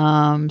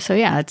 So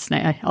yeah, it's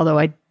nice. Although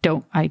I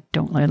don't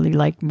really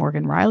like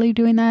Morgan Rielly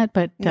doing that,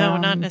 but no,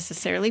 not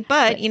necessarily.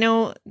 But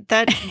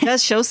that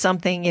does show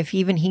something. If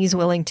even he's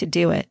willing to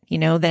do it,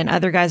 then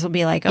other guys will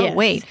be like, oh,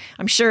 wait,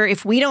 I'm sure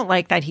if we don't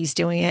like that he's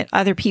doing it,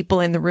 other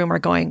people in the room are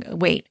going,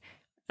 wait,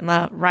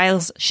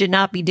 Riles should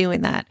not be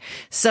doing that.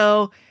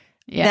 So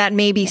that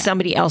maybe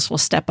somebody else will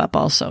step up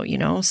also,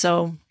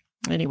 So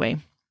anyway.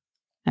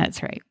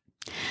 That's right.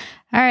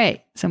 All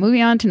right. So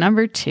moving on to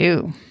number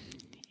 2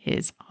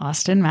 is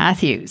Auston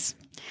Matthews.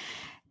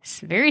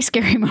 It's a very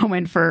scary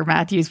moment for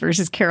Matthews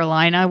versus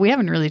Carolina. We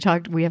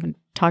haven't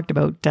talked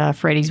about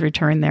Freddie's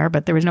return there,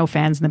 but there was no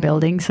fans in the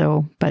building,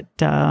 so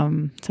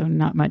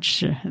not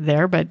much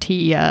there. But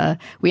we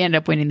ended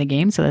up winning the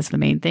game, so that's the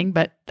main thing.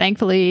 But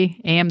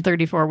thankfully,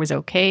 AM34 was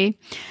okay.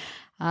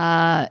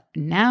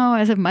 Now,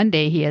 as of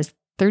Monday, he has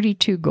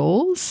 32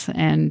 goals,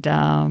 and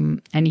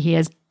he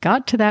has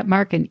got to that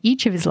mark in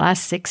each of his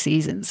last 6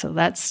 seasons. So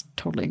that's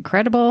totally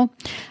incredible.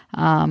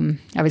 Of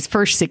his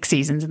first 6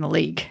 seasons in the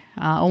league.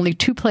 Only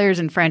 2 players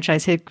in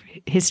franchise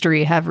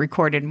history have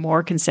recorded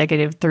more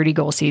consecutive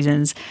 30-goal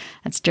seasons.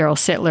 That's Daryl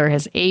Sittler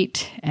has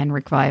 8 and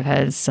Rick Vaive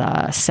has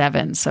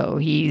 7. So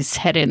he's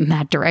headed in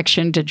that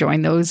direction to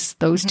join those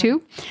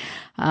 2.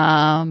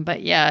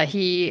 But yeah,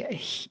 he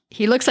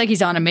looks like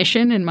he's on a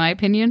mission, in my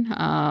opinion.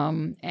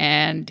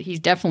 And he's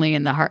definitely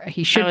in the Hart.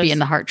 He should be in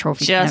the Hart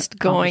Trophy. Just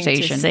going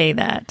to say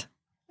that.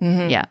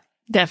 Mm-hmm. Yeah,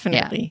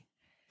 definitely.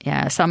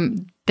 Yeah.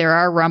 There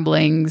are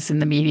rumblings in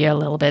the media a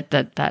little bit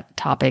that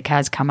topic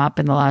has come up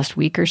in the last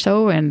week or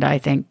so, and I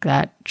think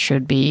that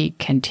should be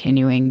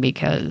continuing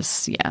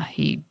because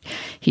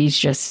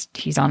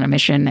he's on a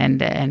mission,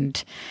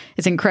 and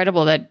it's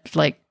incredible that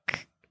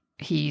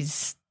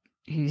he's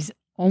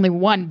only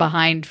 1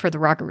 behind for the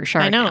Rocket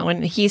Richard. I know, now.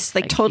 and he's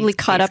totally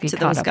caught up to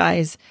those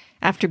guys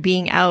after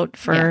being out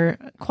for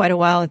quite a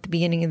while at the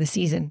beginning of the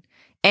season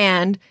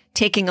and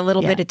taking a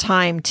little bit of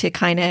time to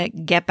kind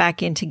of get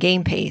back into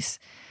game pace.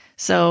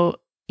 So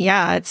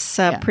yeah, it's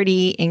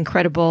pretty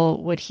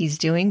incredible what he's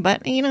doing.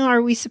 But,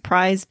 are we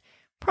surprised?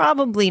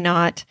 Probably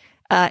not.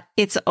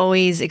 It's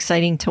always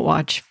exciting to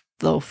watch,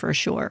 though, for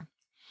sure.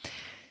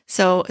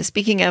 So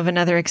speaking of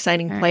another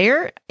exciting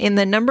player, in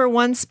the number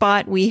 1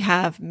 spot, we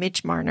have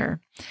Mitch Marner.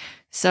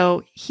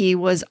 So he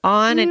was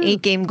on an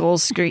 8-game goal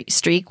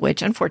streak,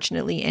 which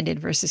unfortunately ended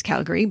versus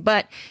Calgary,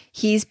 but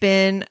he's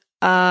been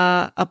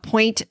a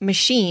point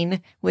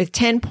machine with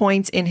 10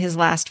 points in his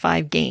last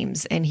 5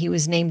 games. And he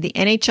was named the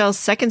NHL's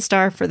second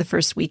star for the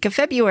first week of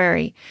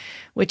February,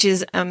 which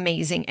is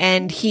amazing.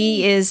 And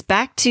he is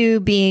back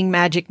to being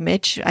Magic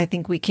Mitch. I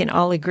think we can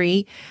all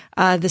agree.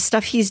 The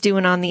stuff he's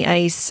doing on the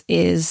ice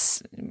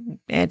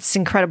it's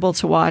incredible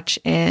to watch.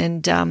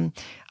 And,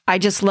 I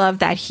just love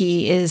that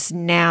he is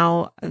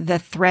now the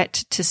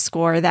threat to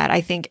score that I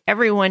think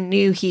everyone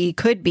knew he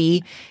could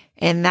be.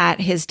 And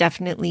that has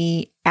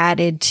definitely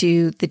added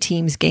to the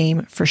team's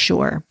game for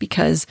sure,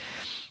 because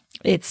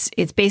it's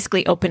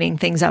basically opening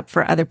things up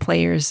for other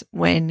players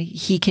when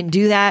he can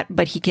do that,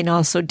 but he can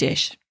also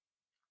dish.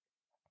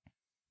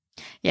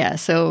 Yeah.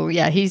 So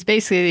he's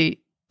basically,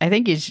 I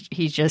think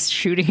he's just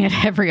shooting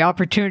at every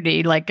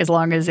opportunity, as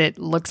long as it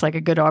looks like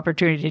a good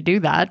opportunity to do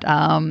that,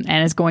 and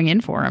it's going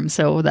in for him.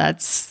 So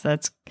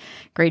that's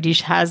great. He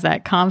has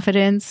that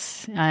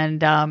confidence.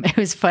 And it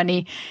was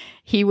funny.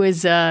 He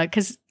was,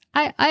 because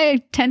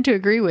I tend to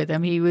agree with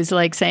him. He was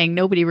saying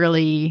nobody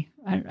really,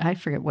 I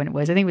forget when it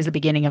was. I think it was the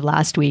beginning of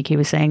last week. He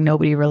was saying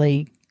nobody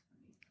really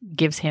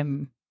gives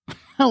him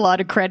a lot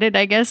of credit,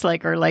 I guess, or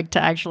to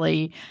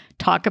actually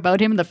talk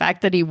about him. The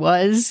fact that he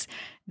was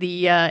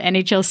the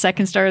NHL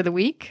second star of the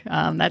week,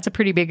 that's a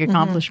pretty big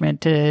accomplishment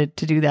to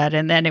do that.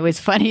 And then it was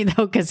funny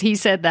though, because he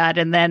said that,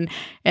 and then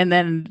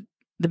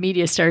the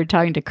media started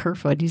talking to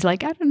Kerfoot. He's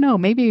like, I don't know,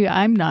 maybe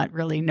I'm not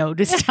really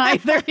noticed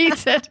either. He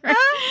said,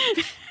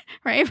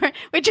 right,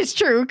 which is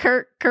true.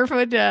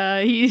 Kerfoot,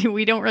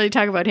 we don't really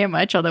talk about him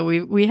much, although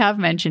we have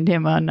mentioned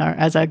him on our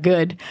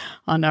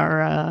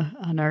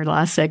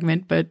last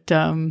segment, but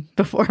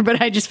before.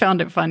 But I just found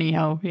it funny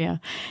how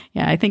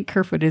I think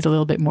Kerfoot is a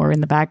little bit more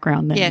in the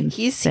background than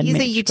he's Mitch,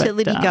 a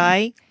utility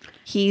guy.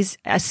 He's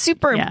a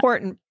super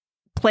important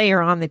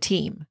player on the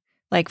team,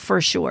 for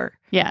sure.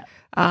 Yeah.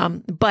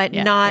 But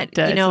not,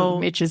 so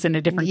Mitch is in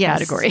a different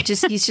category.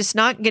 He's just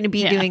not going to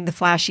be doing the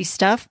flashy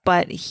stuff,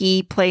 but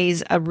he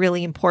plays a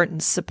really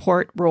important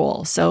support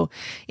role. So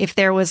if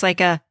there was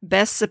a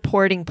best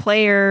supporting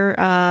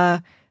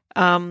player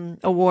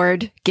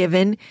award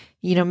given,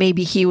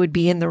 maybe he would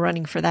be in the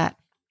running for that.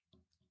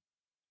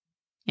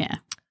 Yeah.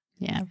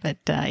 Yeah, but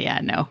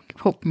no.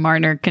 Hope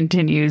Marner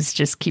continues,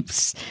 just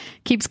keeps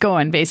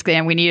going basically,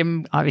 and we need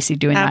him obviously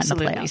doing that in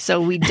the playoffs. So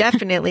we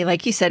definitely,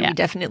 like you said, we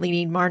definitely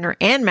need Marner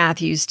and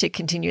Matthews to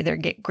continue their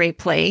great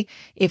play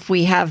if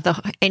we have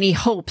any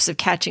hopes of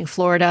catching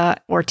Florida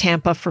or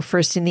Tampa for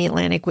first in the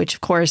Atlantic, which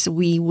of course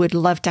we would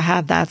love to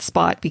have that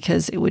spot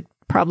because it would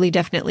probably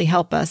definitely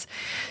help us.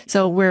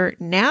 So we're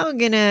now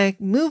going to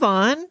move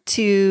on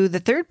to the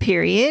third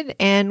period,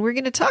 and we're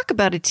going to talk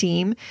about a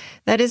team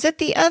that is at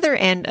the other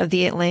end of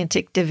the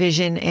Atlantic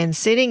Division and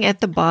sitting at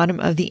the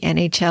bottom of the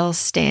NHL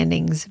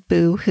standings.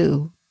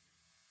 Boo-hoo.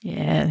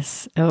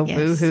 Yes. Oh, yes.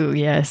 Boo-hoo.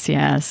 Yes.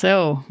 Yeah.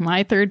 So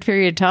my third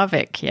period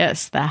topic.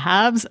 Yes. The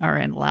Habs are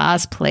in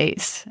last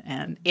place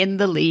and in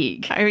the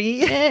league. Are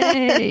you?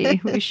 Yay.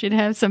 We should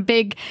have some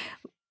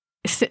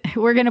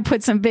we're going to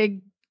put some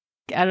big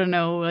I don't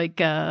know,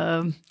 like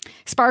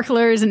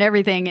sparklers and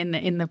everything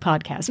in the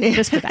podcast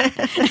just for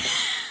that.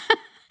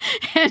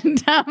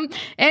 And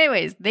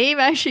anyways, they've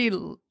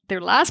actually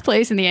their last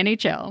place in the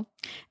NHL.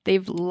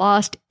 They've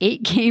lost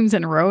 8 games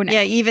in a row now.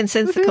 Yeah, even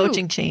since the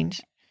coaching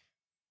change.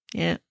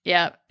 Yeah.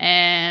 Yeah,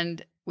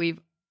 and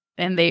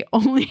they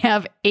only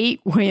have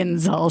 8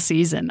 wins all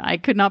season. I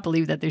could not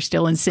believe that they're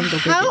still in single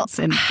digits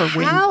for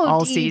wins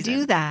all season. How do you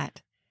do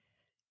that?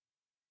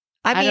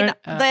 I mean,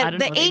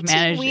 the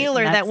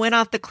 18-wheeler that went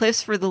off the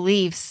cliffs for the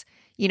Leafs,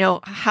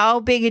 how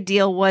big a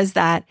deal was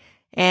that?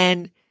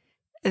 And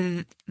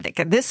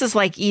this is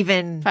like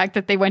even... The fact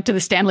that they went to the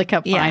Stanley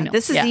Cup final.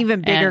 This is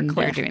even bigger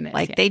cliff.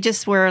 They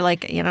just were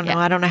like,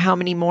 I don't know how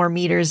many more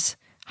meters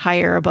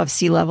higher above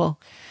sea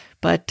level.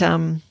 But...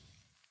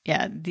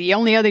 yeah, the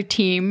only other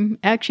team...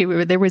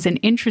 Actually, there was an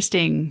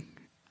interesting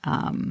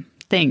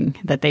thing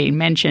that they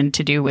mentioned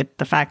to do with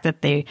the fact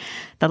that the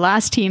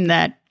last team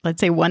that, let's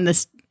say, won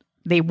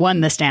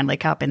the Stanley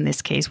Cup in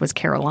this case was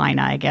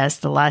Carolina, I guess.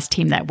 The last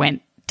team that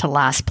went to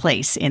last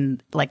place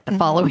in like the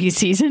following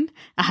season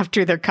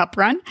after their cup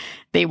run,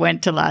 they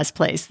went to last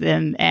place.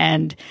 Then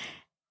and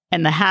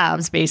the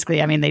Habs,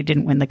 basically, I mean, they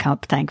didn't win the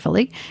cup,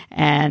 thankfully,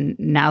 and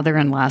now they're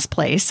in last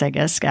place, I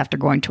guess, after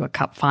going to a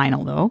cup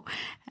final though.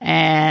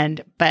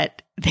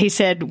 But they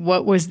said,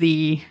 what was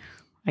a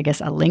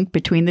link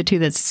between the two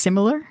that's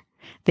similar?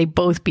 They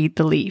both beat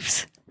the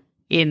Leafs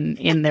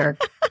in their.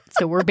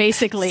 So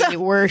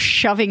we're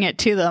shoving it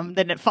to them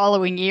the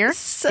following year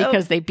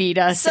because they beat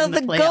us in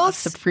the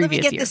playoffs the previous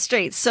year. Let me get this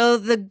straight. So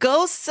the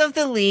ghosts of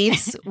the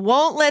Leafs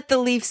won't let the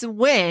Leafs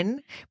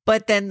win,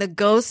 but then the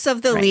ghosts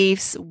of the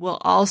Leafs will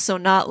also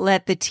not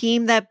let the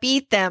team that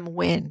beat them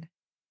win.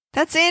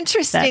 That's an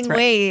interesting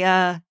way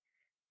the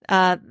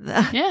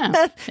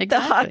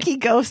hockey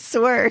ghosts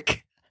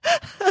work.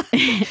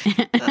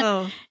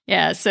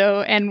 Yeah.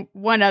 So, and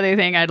one other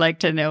thing I'd like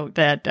to note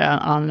that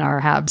on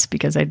our Habs,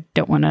 because I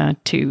don't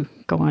want to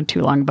go on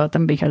too long about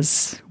them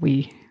because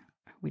we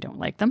don't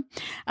like them,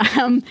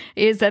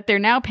 is that they're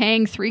now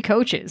paying 3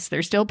 coaches.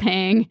 They're still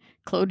paying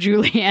Claude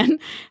Julien.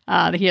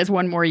 He has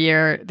 1 more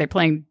year. They're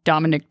playing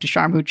Dominic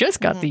Ducharme, who just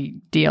got the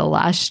deal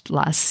last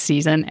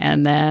season,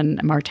 and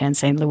then Martin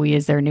St. Louis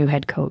is their new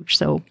head coach.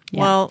 So,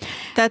 yeah. Well,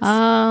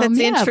 that's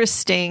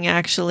interesting,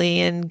 actually,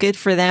 and good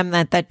for them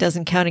that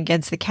doesn't count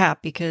against the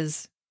cap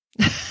because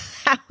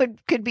that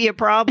could be a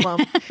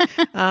problem.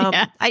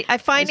 I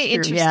find it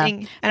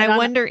interesting, and I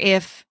wonder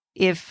if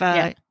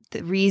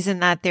the reason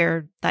that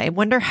I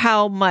wonder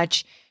how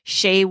much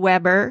Shea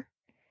Weber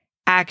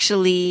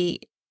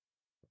actually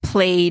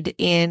played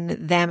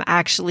in them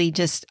actually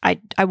just, I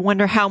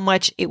wonder how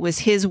much it was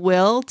his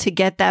will to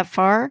get that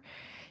far,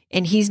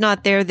 and he's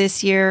not there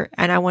this year.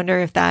 And I wonder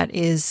if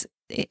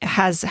it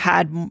has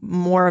had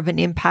more of an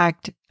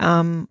impact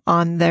on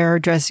their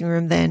dressing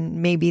room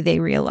than maybe they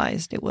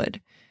realized it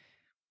would.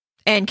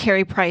 And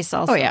Carey Price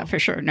also. Oh yeah, for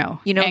sure.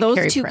 No, those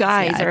Carey 2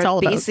 Price, guys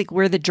are basic.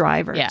 We're the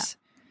drivers. Yeah.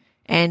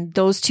 And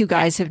those 2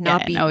 guys have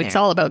not been. No, it's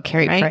all about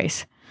Carey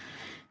Price.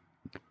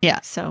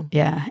 Yeah. So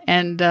yeah,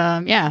 and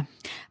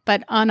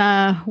But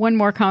on one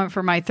more comment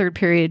for my third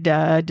period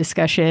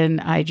discussion,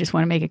 I just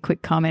want to make a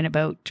quick comment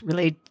about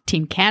related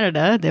Team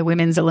Canada, the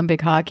women's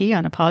Olympic hockey.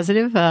 On a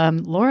positive,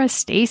 Laura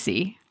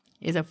Stacey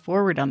is a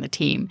forward on the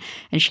team,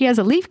 and she has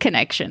a Leaf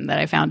connection that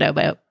I found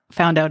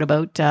out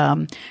about.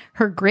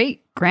 Her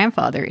great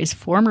grandfather is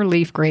former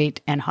Leaf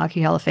great and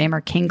Hockey Hall of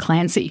Famer King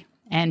Clancy.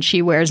 And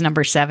she wears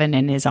number 7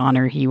 in his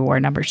honor. He wore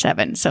number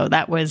 7. So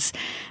that was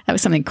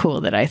something cool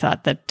that I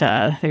thought that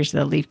there's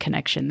the Leaf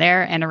connection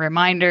there. And a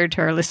reminder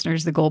to our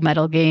listeners, the gold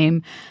medal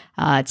game,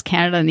 it's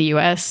Canada and the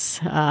U.S.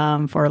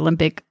 For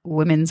Olympic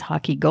women's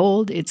hockey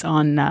gold. It's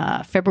on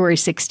February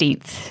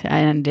 16th,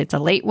 and it's a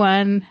late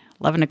one,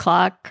 11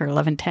 o'clock or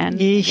 11:10,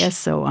 I guess.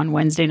 So on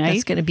Wednesday night.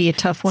 That's going to be a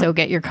tough one. So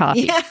get your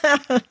coffee.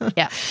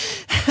 Yeah.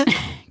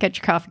 Get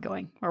your coffee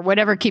going or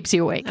whatever keeps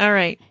you awake. All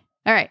right.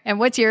 And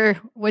what's your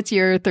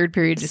third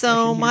period discussion?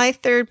 So my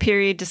third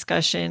period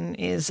discussion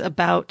is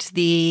about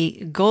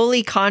the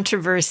goalie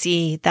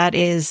controversy that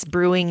is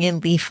brewing in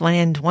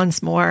Leafland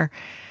once more.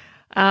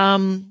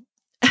 I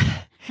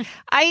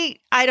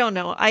don't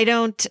know. I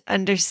don't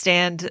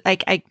understand.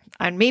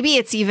 Maybe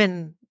it's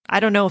even, I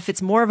don't know if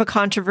it's more of a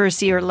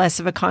controversy or less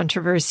of a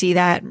controversy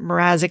that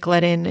Mrazek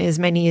let in as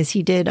many as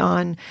he did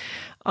on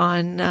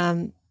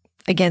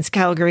against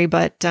Calgary,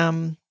 but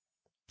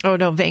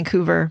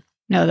Vancouver.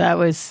 No, that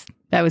was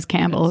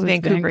Campbell.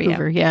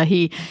 Vancouver. Yeah.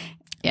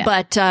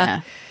 But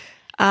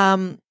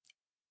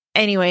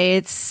anyway,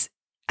 it's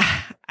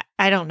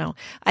I don't know.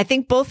 I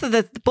think both of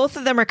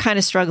them are kind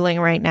of struggling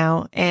right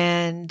now,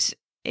 and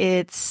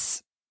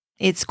it's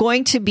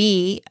going to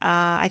be.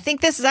 I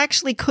think this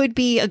actually could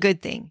be a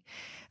good thing.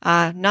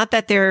 Not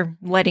that they're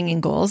letting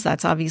in goals.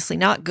 That's obviously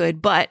not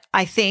good. But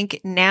I think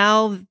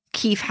now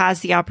Keefe has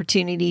the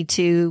opportunity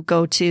to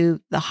go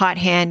to the hot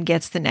hand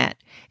gets the net.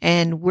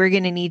 And we're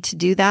going to need to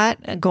do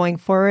that going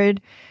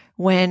forward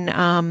when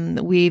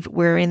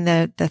we're in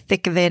the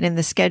thick of it in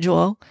the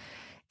schedule.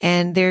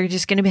 and they're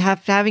just going to be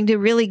having to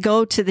really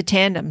go to the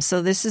tandem.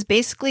 So this is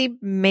basically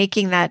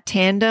making that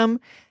tandem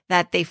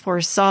that they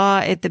foresaw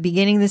at the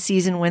beginning of the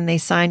season when they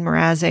signed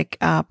Mrazek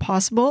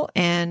possible.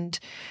 And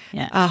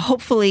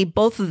hopefully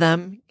both of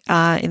them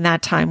in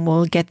that time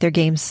will get their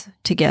games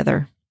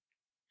together.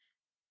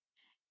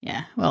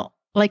 Yeah. Well,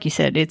 like you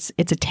said, it's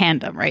a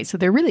tandem, right? So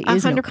there really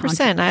is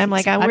 100%. I'm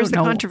like, where's the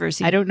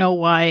controversy? I don't know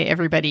why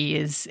everybody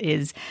is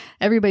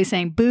everybody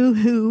saying boo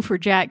hoo for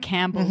Jack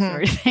Campbell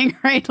sort of thing,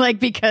 right? Like,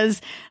 because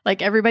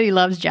like everybody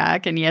loves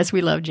Jack, and yes, we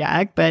love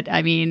Jack, but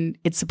I mean,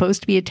 it's supposed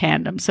to be a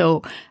tandem.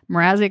 So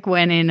Mrazek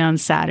went in on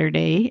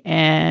Saturday,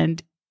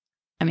 and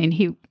I mean,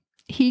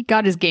 he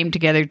got his game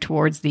together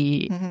towards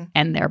the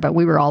end there, but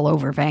we were all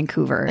over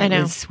Vancouver. I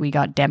know. We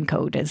got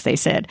Demcoed, as they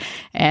said.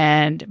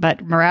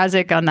 But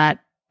Mrazek on that,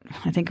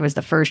 I think it was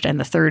the first and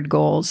the third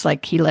goals,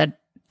 like he led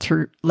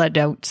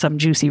out some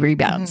juicy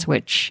rebounds,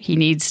 which he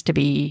needs to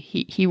be.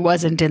 He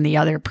wasn't in the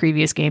other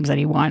previous games that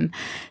he won.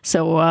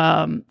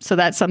 So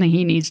that's something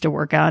he needs to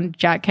work on.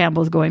 Jack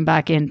Campbell's going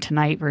back in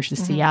tonight versus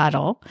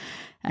Seattle.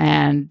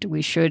 And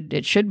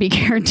it should be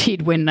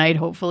guaranteed win night,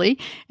 hopefully.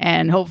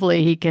 And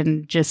hopefully he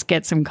can just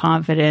get some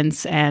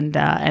confidence, and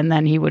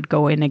then he would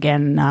go in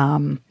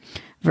again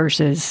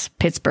versus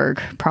Pittsburgh,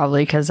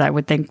 probably, because I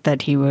would think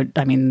that he would.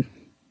 I mean,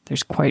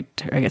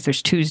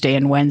 there's Tuesday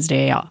and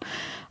Wednesday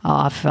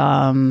off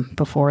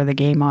before the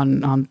game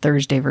on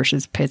Thursday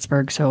versus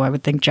Pittsburgh. So I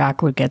would think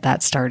Jack would get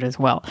that start as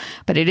well.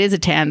 But it is a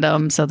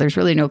tandem, so there's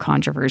really no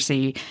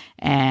controversy.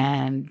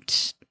 And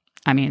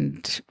I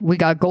mean, we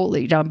got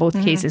goalie on both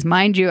cases.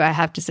 Mind you, I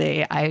have to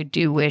say, I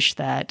do wish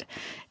that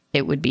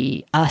it would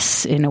be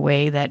us in a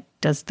way that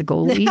does the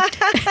goalie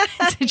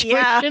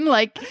situation,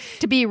 like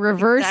to be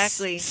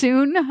reversed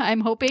soon, I'm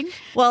hoping.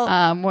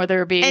 Well,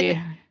 whether it be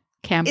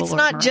Campbell. It's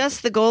not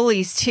just the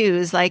goalies too.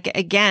 Is like,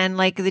 again,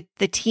 like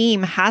the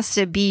team has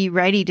to be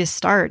ready to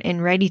start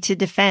and ready to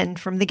defend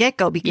from the get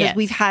go, because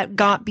we've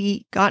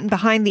gotten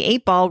behind the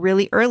 8 ball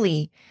really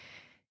early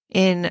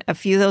in a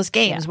few of those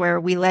games where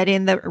we let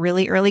in the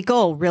really early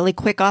goal, really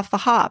quick off the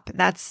hop.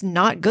 That's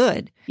not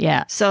good.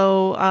 Yeah.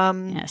 So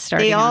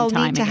they all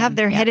need to have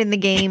their head in the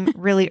game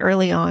really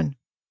early on,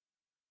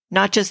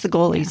 not just the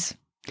goalies.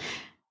 Yeah.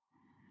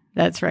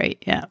 That's right.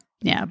 Yeah.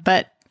 Yeah.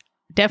 But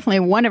definitely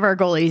one of our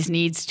goalies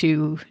needs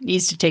to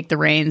take the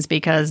reins,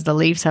 because the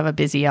Leafs have a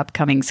busy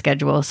upcoming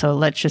schedule. So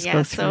let's just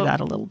go through that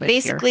a little bit.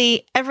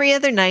 Basically, every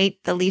other night,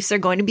 the Leafs are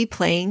going to be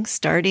playing,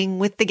 starting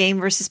with the game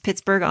versus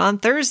Pittsburgh on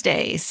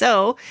Thursday.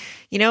 So,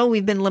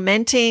 we've been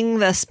lamenting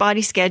the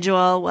spotty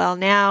schedule. Well,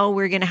 now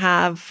we're going to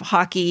have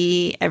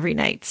hockey every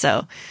night,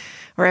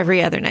 or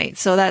every other night.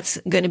 So that's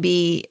going to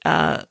be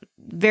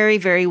very,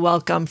 very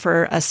welcome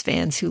for us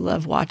fans who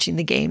love watching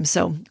the game.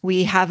 So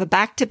we have a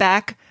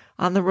back-to-back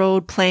on the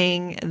road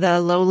playing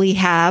the lowly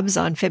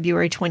Habs on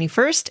February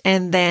 21st,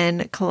 and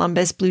then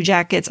Columbus Blue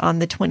Jackets on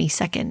the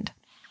 22nd.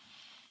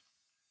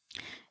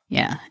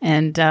 Yeah.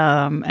 And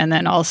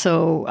then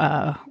also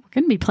we're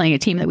going to be playing a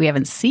team that we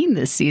haven't seen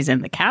this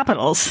season, the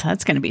Capitals.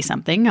 That's going to be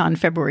something on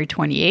February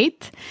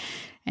 28th.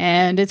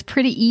 And it's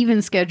pretty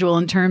even schedule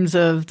in terms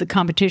of the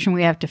competition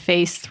we have to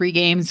face. 3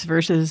 games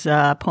versus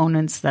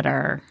opponents that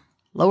are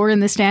lower in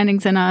the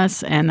standings than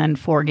us, and then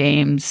 4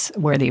 games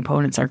where the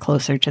opponents are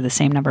closer to the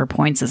same number of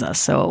points as us.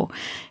 So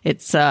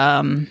it's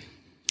 7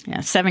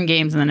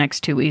 games in the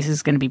next 2 weeks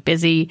is going to be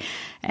busy.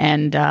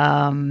 And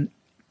I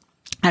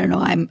don't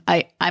know,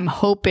 I'm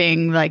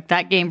hoping like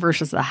that game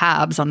versus the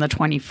Habs on the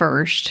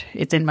 21st,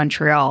 it's in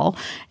Montreal,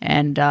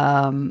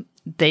 and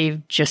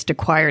they've just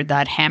acquired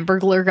that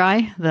Hamburglar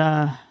guy,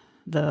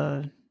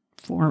 that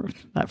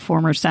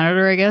former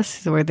senator, I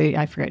guess,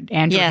 I forget,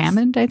 Andrew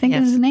Hammond, I think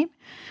is his name.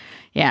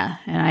 Yeah.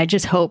 And I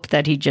just hope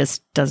that he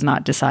just does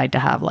not decide to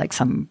have like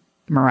some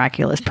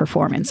miraculous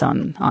performance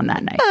on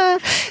that night.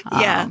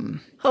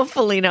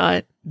 Hopefully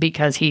not.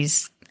 Because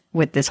he's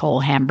with this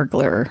whole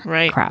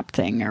Hamburglar crap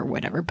thing or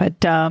whatever. But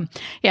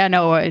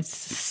it's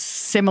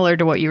similar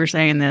to what you were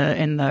saying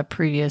in the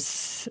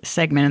previous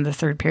segment in the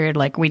third period.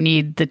 Like, we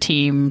need the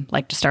team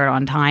like to start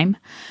on time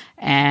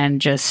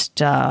and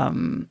just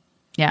and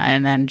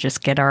then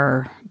just get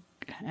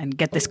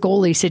this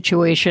goalie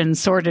situation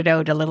sorted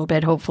out a little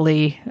bit,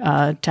 hopefully,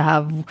 to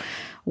have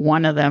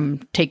one of them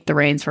take the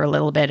reins for a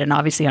little bit. And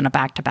obviously on a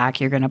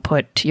back-to-back, you're going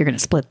to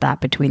split that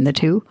between the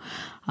two.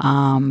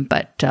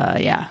 That's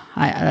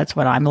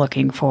what I'm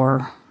looking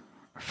for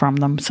from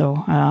them.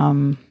 So,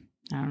 I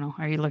don't know.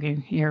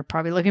 You're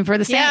probably looking for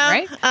the same,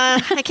 right?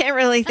 I can't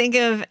really think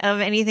of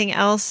anything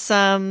else,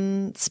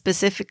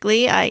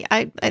 specifically.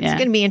 It's going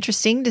to be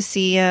interesting to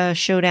see a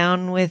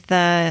showdown with,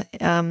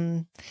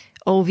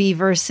 OV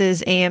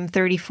versus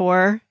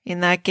AM34 in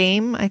that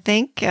game, I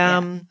think.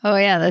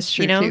 That's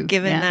true too.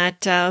 Given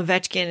that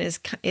Ovechkin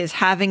is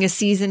having a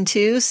season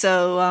too,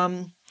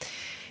 so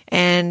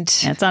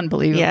it's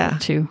unbelievable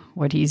too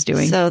what he's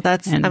doing. So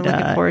I'm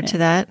looking forward to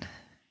that.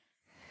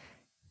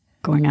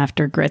 Going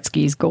after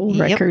Gretzky's goal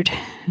record,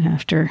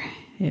 after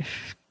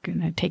if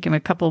going to take him a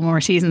couple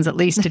more seasons at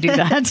least to do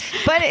that.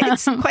 But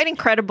it's quite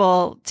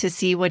incredible to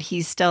see what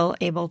he's still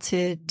able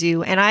to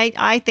do. And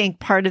I think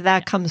part of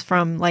that comes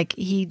from, like,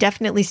 he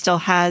definitely still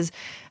has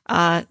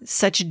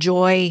such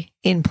joy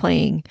in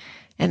playing.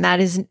 And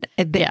that is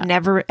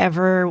never,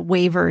 ever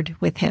wavered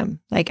with him.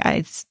 Like,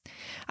 I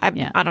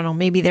don't know,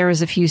 maybe there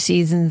was a few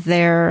seasons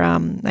there.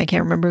 I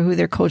can't remember who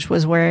their coach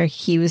was, where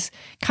he was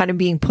kind of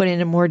being put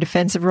in a more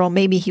defensive role.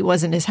 Maybe he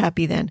wasn't as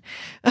happy then.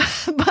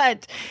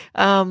 But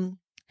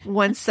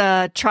once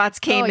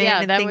Trotz came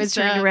in and things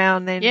turned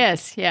around, then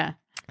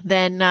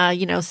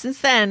then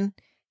since then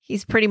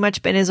he's pretty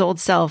much been his old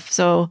self.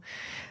 So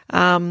so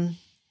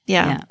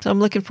I'm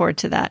looking forward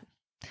to that.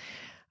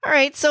 All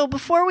right, so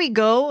before we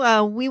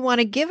go, we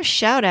want to give a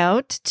shout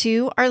out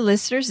to our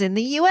listeners in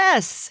the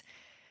U.S.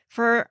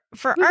 For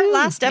our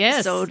last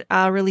episode,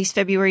 released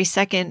February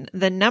 2nd,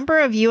 the number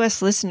of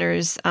U.S.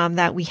 listeners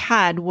that we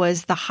had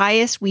was the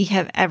highest we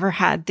have ever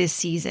had this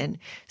season.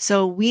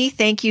 So we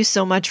thank you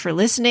so much for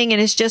listening,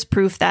 and it's just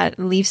proof that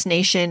Leafs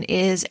Nation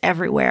is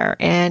everywhere.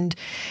 And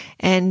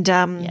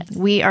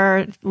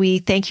we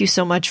thank you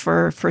so much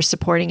for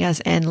supporting us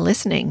and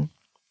listening.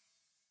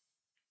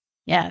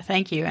 Yeah,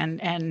 thank you.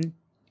 And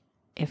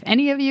if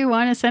any of you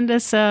want to send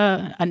us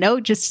a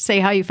note, just to say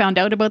how you found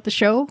out about the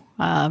show,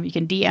 you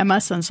can DM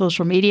us on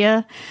social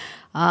media.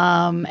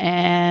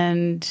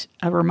 And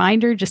a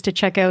reminder just to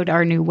check out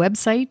our new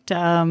website.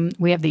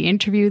 We have the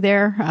interview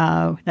there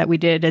that we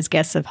did as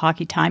guests of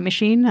Hockey Time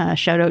Machine.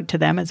 Shout out to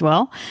them as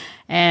well.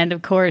 And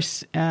of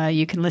course,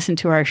 you can listen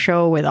to our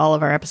show with all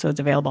of our episodes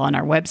available on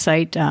our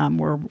website.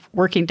 We're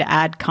working to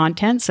add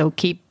content, so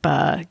keep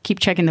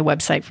checking the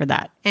website for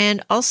that.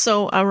 And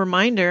also a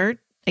reminder,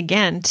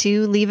 again,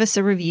 to leave us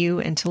a review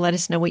and to let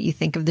us know what you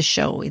think of the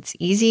show. It's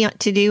easy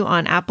to do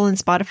on Apple and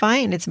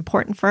Spotify, and it's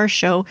important for our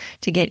show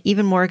to get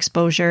even more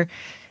exposure.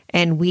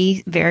 And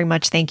we very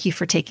much thank you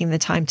for taking the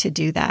time to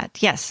do that.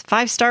 Yes,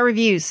 5-star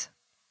reviews.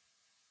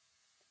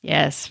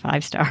 Yes,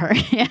 5-star.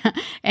 Yeah.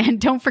 And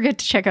don't forget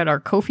to check out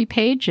our Ko-fi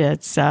page.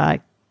 It's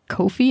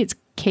Ko-fi. It's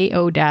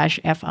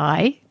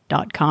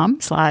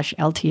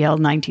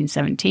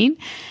ko-fi.com/LTL1917.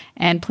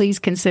 And please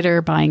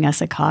consider buying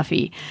us a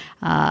coffee.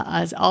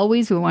 As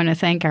always, we want to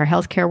thank our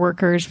healthcare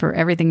workers for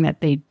everything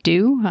that they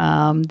do.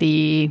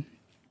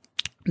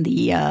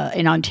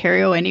 In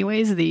Ontario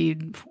anyways,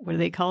 what do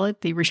they call it?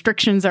 The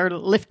restrictions are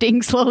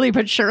lifting slowly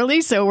but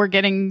surely. So we're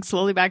getting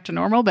slowly back to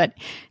normal. But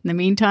in the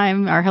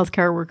meantime, our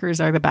healthcare workers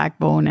are the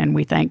backbone, and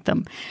we thank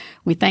them.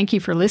 We thank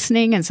you for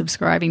listening and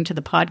subscribing to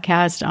the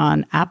podcast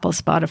on Apple,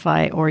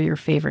 Spotify, or your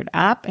favorite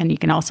app. And you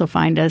can also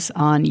find us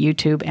on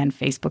YouTube and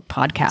Facebook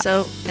podcasts.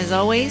 So as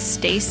always,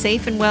 stay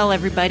safe and well,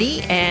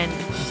 everybody, and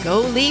go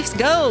Leafs,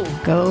 go!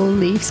 Go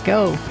Leafs,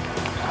 go!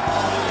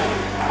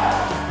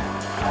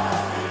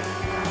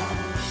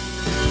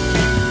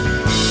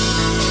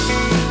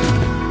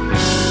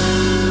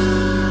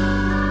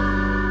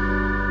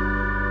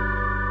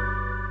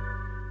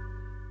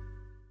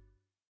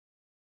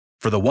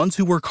 For the ones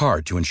who work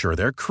hard to ensure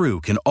their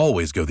crew can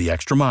always go the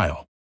extra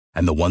mile,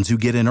 and the ones who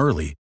get in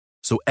early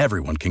so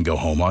everyone can go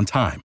home on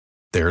time,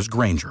 there's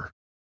Grainger,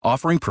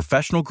 offering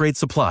professional-grade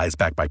supplies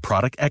backed by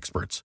product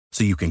experts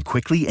so you can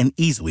quickly and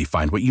easily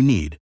find what you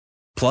need.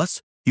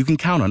 Plus, you can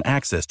count on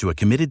access to a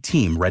committed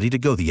team ready to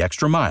go the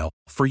extra mile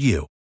for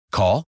you.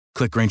 Call,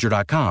 click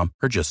Grainger.com,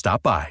 or just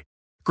stop by.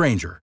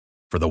 Grainger,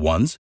 for the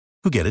ones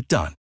who get it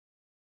done.